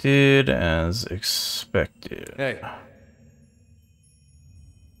detected as expected. Hey.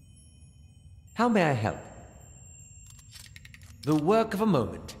 How may I help? The work of a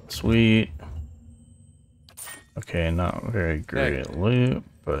moment. Sweet. Okay, not very great loot,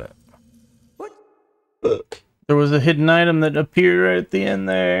 but... What? There was a hidden item that appeared right at the end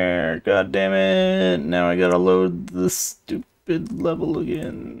there. God damn it. Now I gotta load the stupid level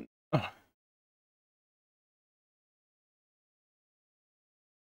again. Ugh.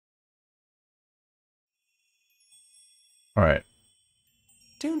 Alright.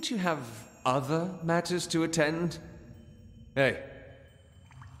 Don't you have other matters to attend? Hey.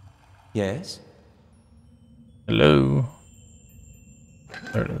 Yes? Hello.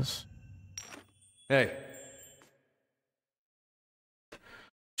 There it is. Hey.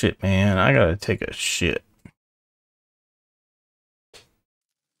 Shit, man. I gotta take a shit.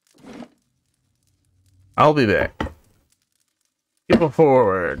 I'll be back. People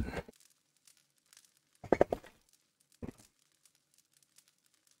forward.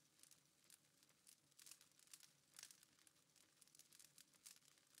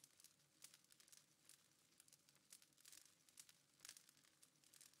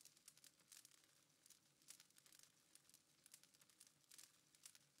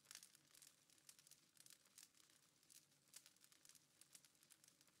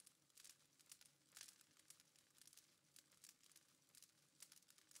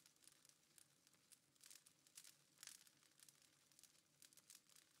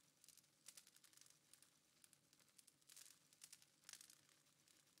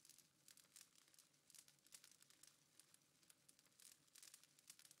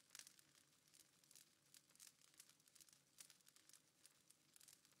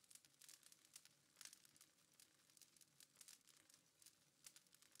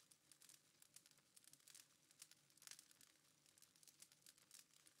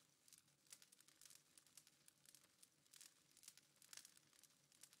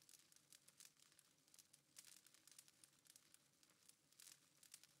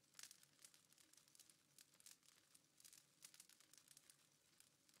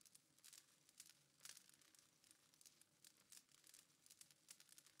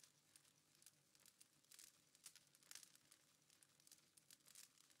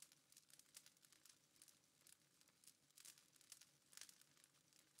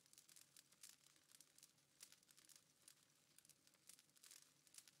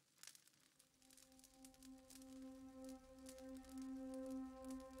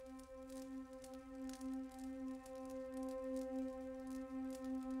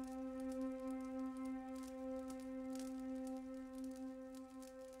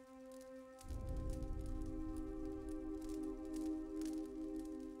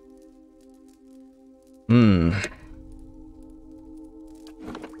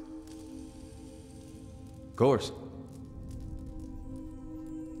 course.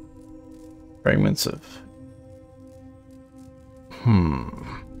 Fragments of...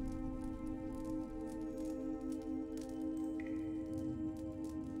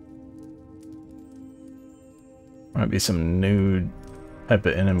 Might be some new type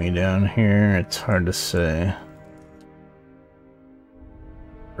of enemy down here. It's hard to say.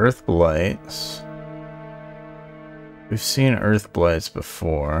 Earth blights. We've seen earth blights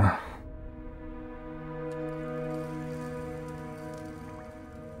before.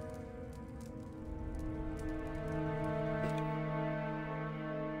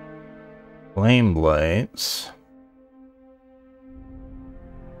 Flame blights.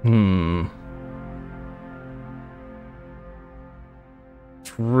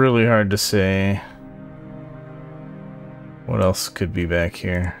 It's really hard to say what else could be back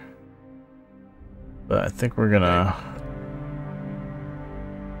here. But I think we're gonna...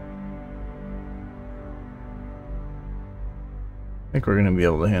 be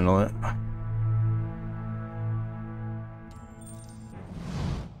able to handle it.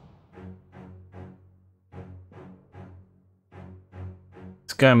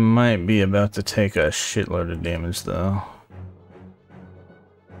 This guy might be about to take a shitload of damage though.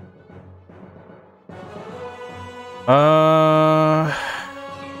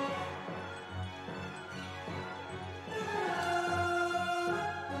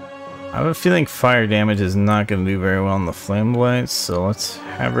 I have a feeling fire damage is not going to do very well on the flame blights, so let's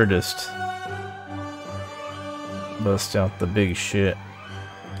have her just bust out the big shit.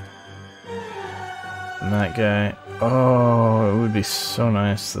 And that guy... Oh, it would be so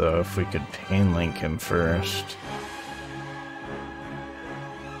nice though if we could pain link him first.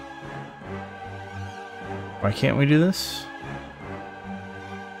 Why can't we do this?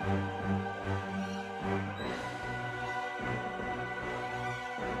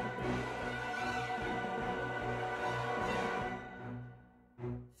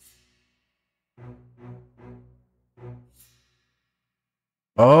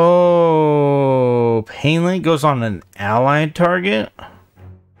 Oh, Pain Link goes on an allied target?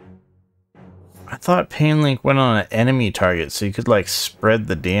 I thought Pain Link went on an enemy target, so you could like spread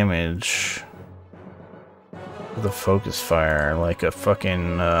the damage with a focus fire, like a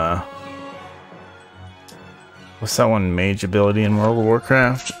fucking what's that one mage ability in World of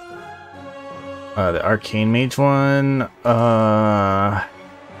Warcraft? The arcane mage one. I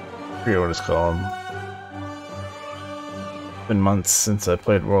forget what it's called. Been months since I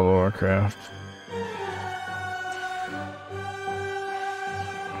played World of Warcraft.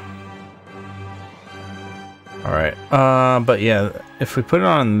 Alright, but yeah, if we put it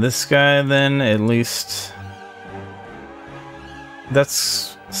on this guy, then at least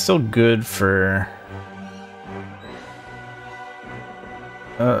that's still good for...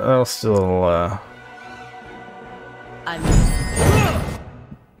 I'll still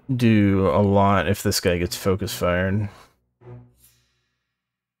do a lot if this guy gets focus fired.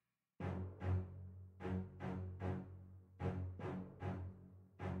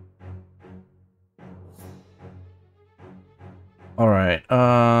 Alright,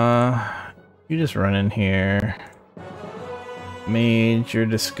 you just run in here. Mage, you're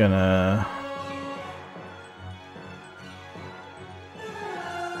just gonna...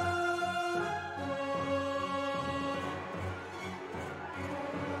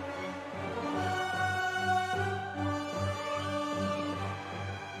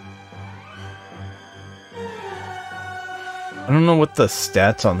 I don't know what the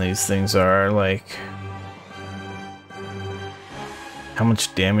stats on these things are, like... how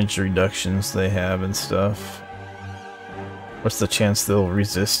much damage reductions they have and stuff. What's the chance they'll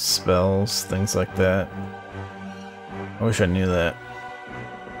resist spells, things like that. I wish I knew that.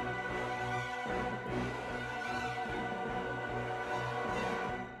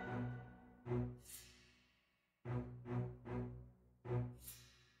 I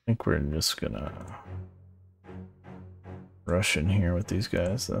think we're just gonna rush in here with these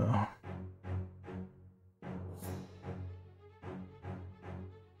guys though.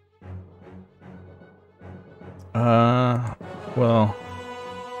 Well,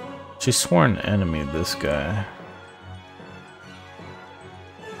 she's sworn enemy, this guy.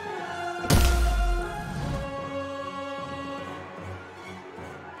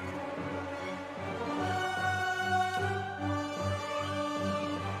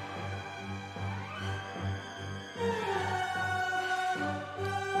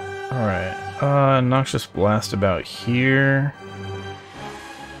 Alright, Noxious Blast about here.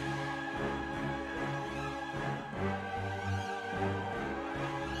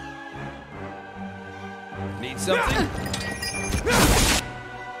 Need something?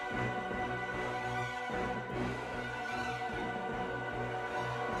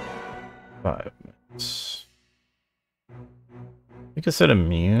 5 minutes. I think I said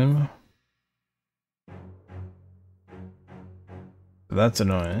immune. That's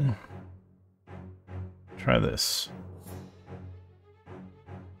annoying. Try this.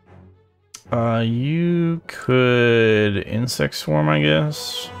 You could insect swarm, I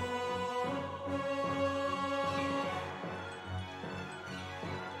guess.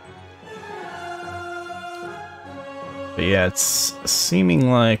 But yeah, it's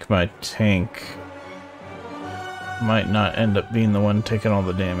seeming like my tank might not end up being the one taking all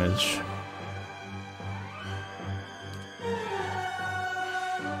the damage.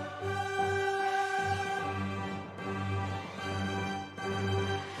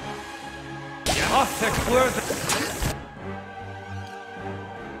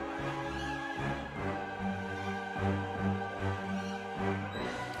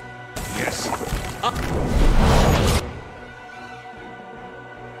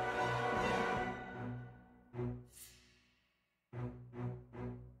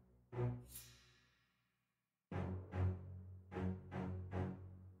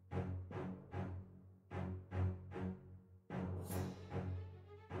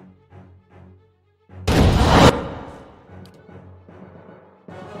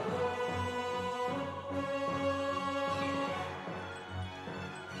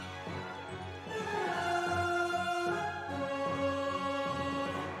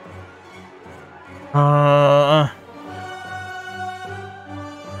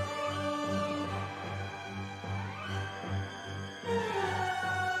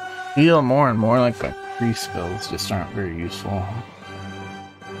 Feel more and more like my pre-spells just aren't very useful.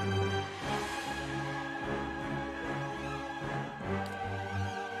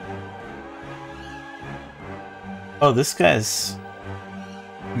 Oh, this guy's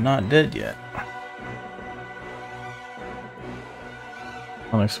not dead yet.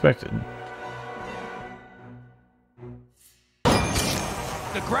 Unexpected.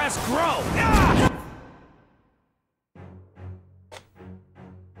 The grass grow! Ah!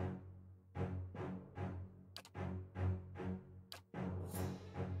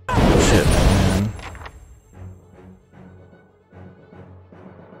 Shit, man.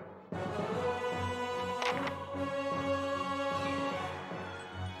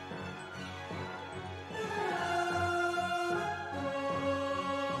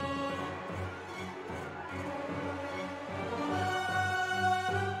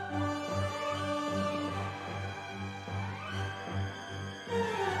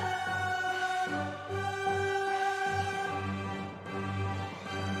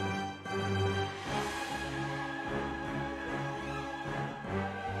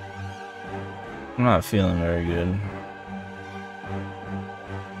 I'm not feeling very good.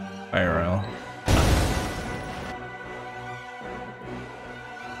 IRL.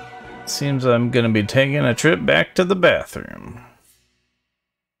 Seems I'm gonna be taking a trip back to the bathroom.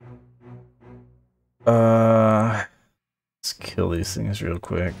 Let's kill these things real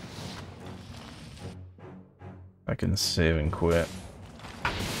quick. I can save and quit.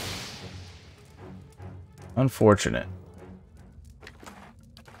 Unfortunate.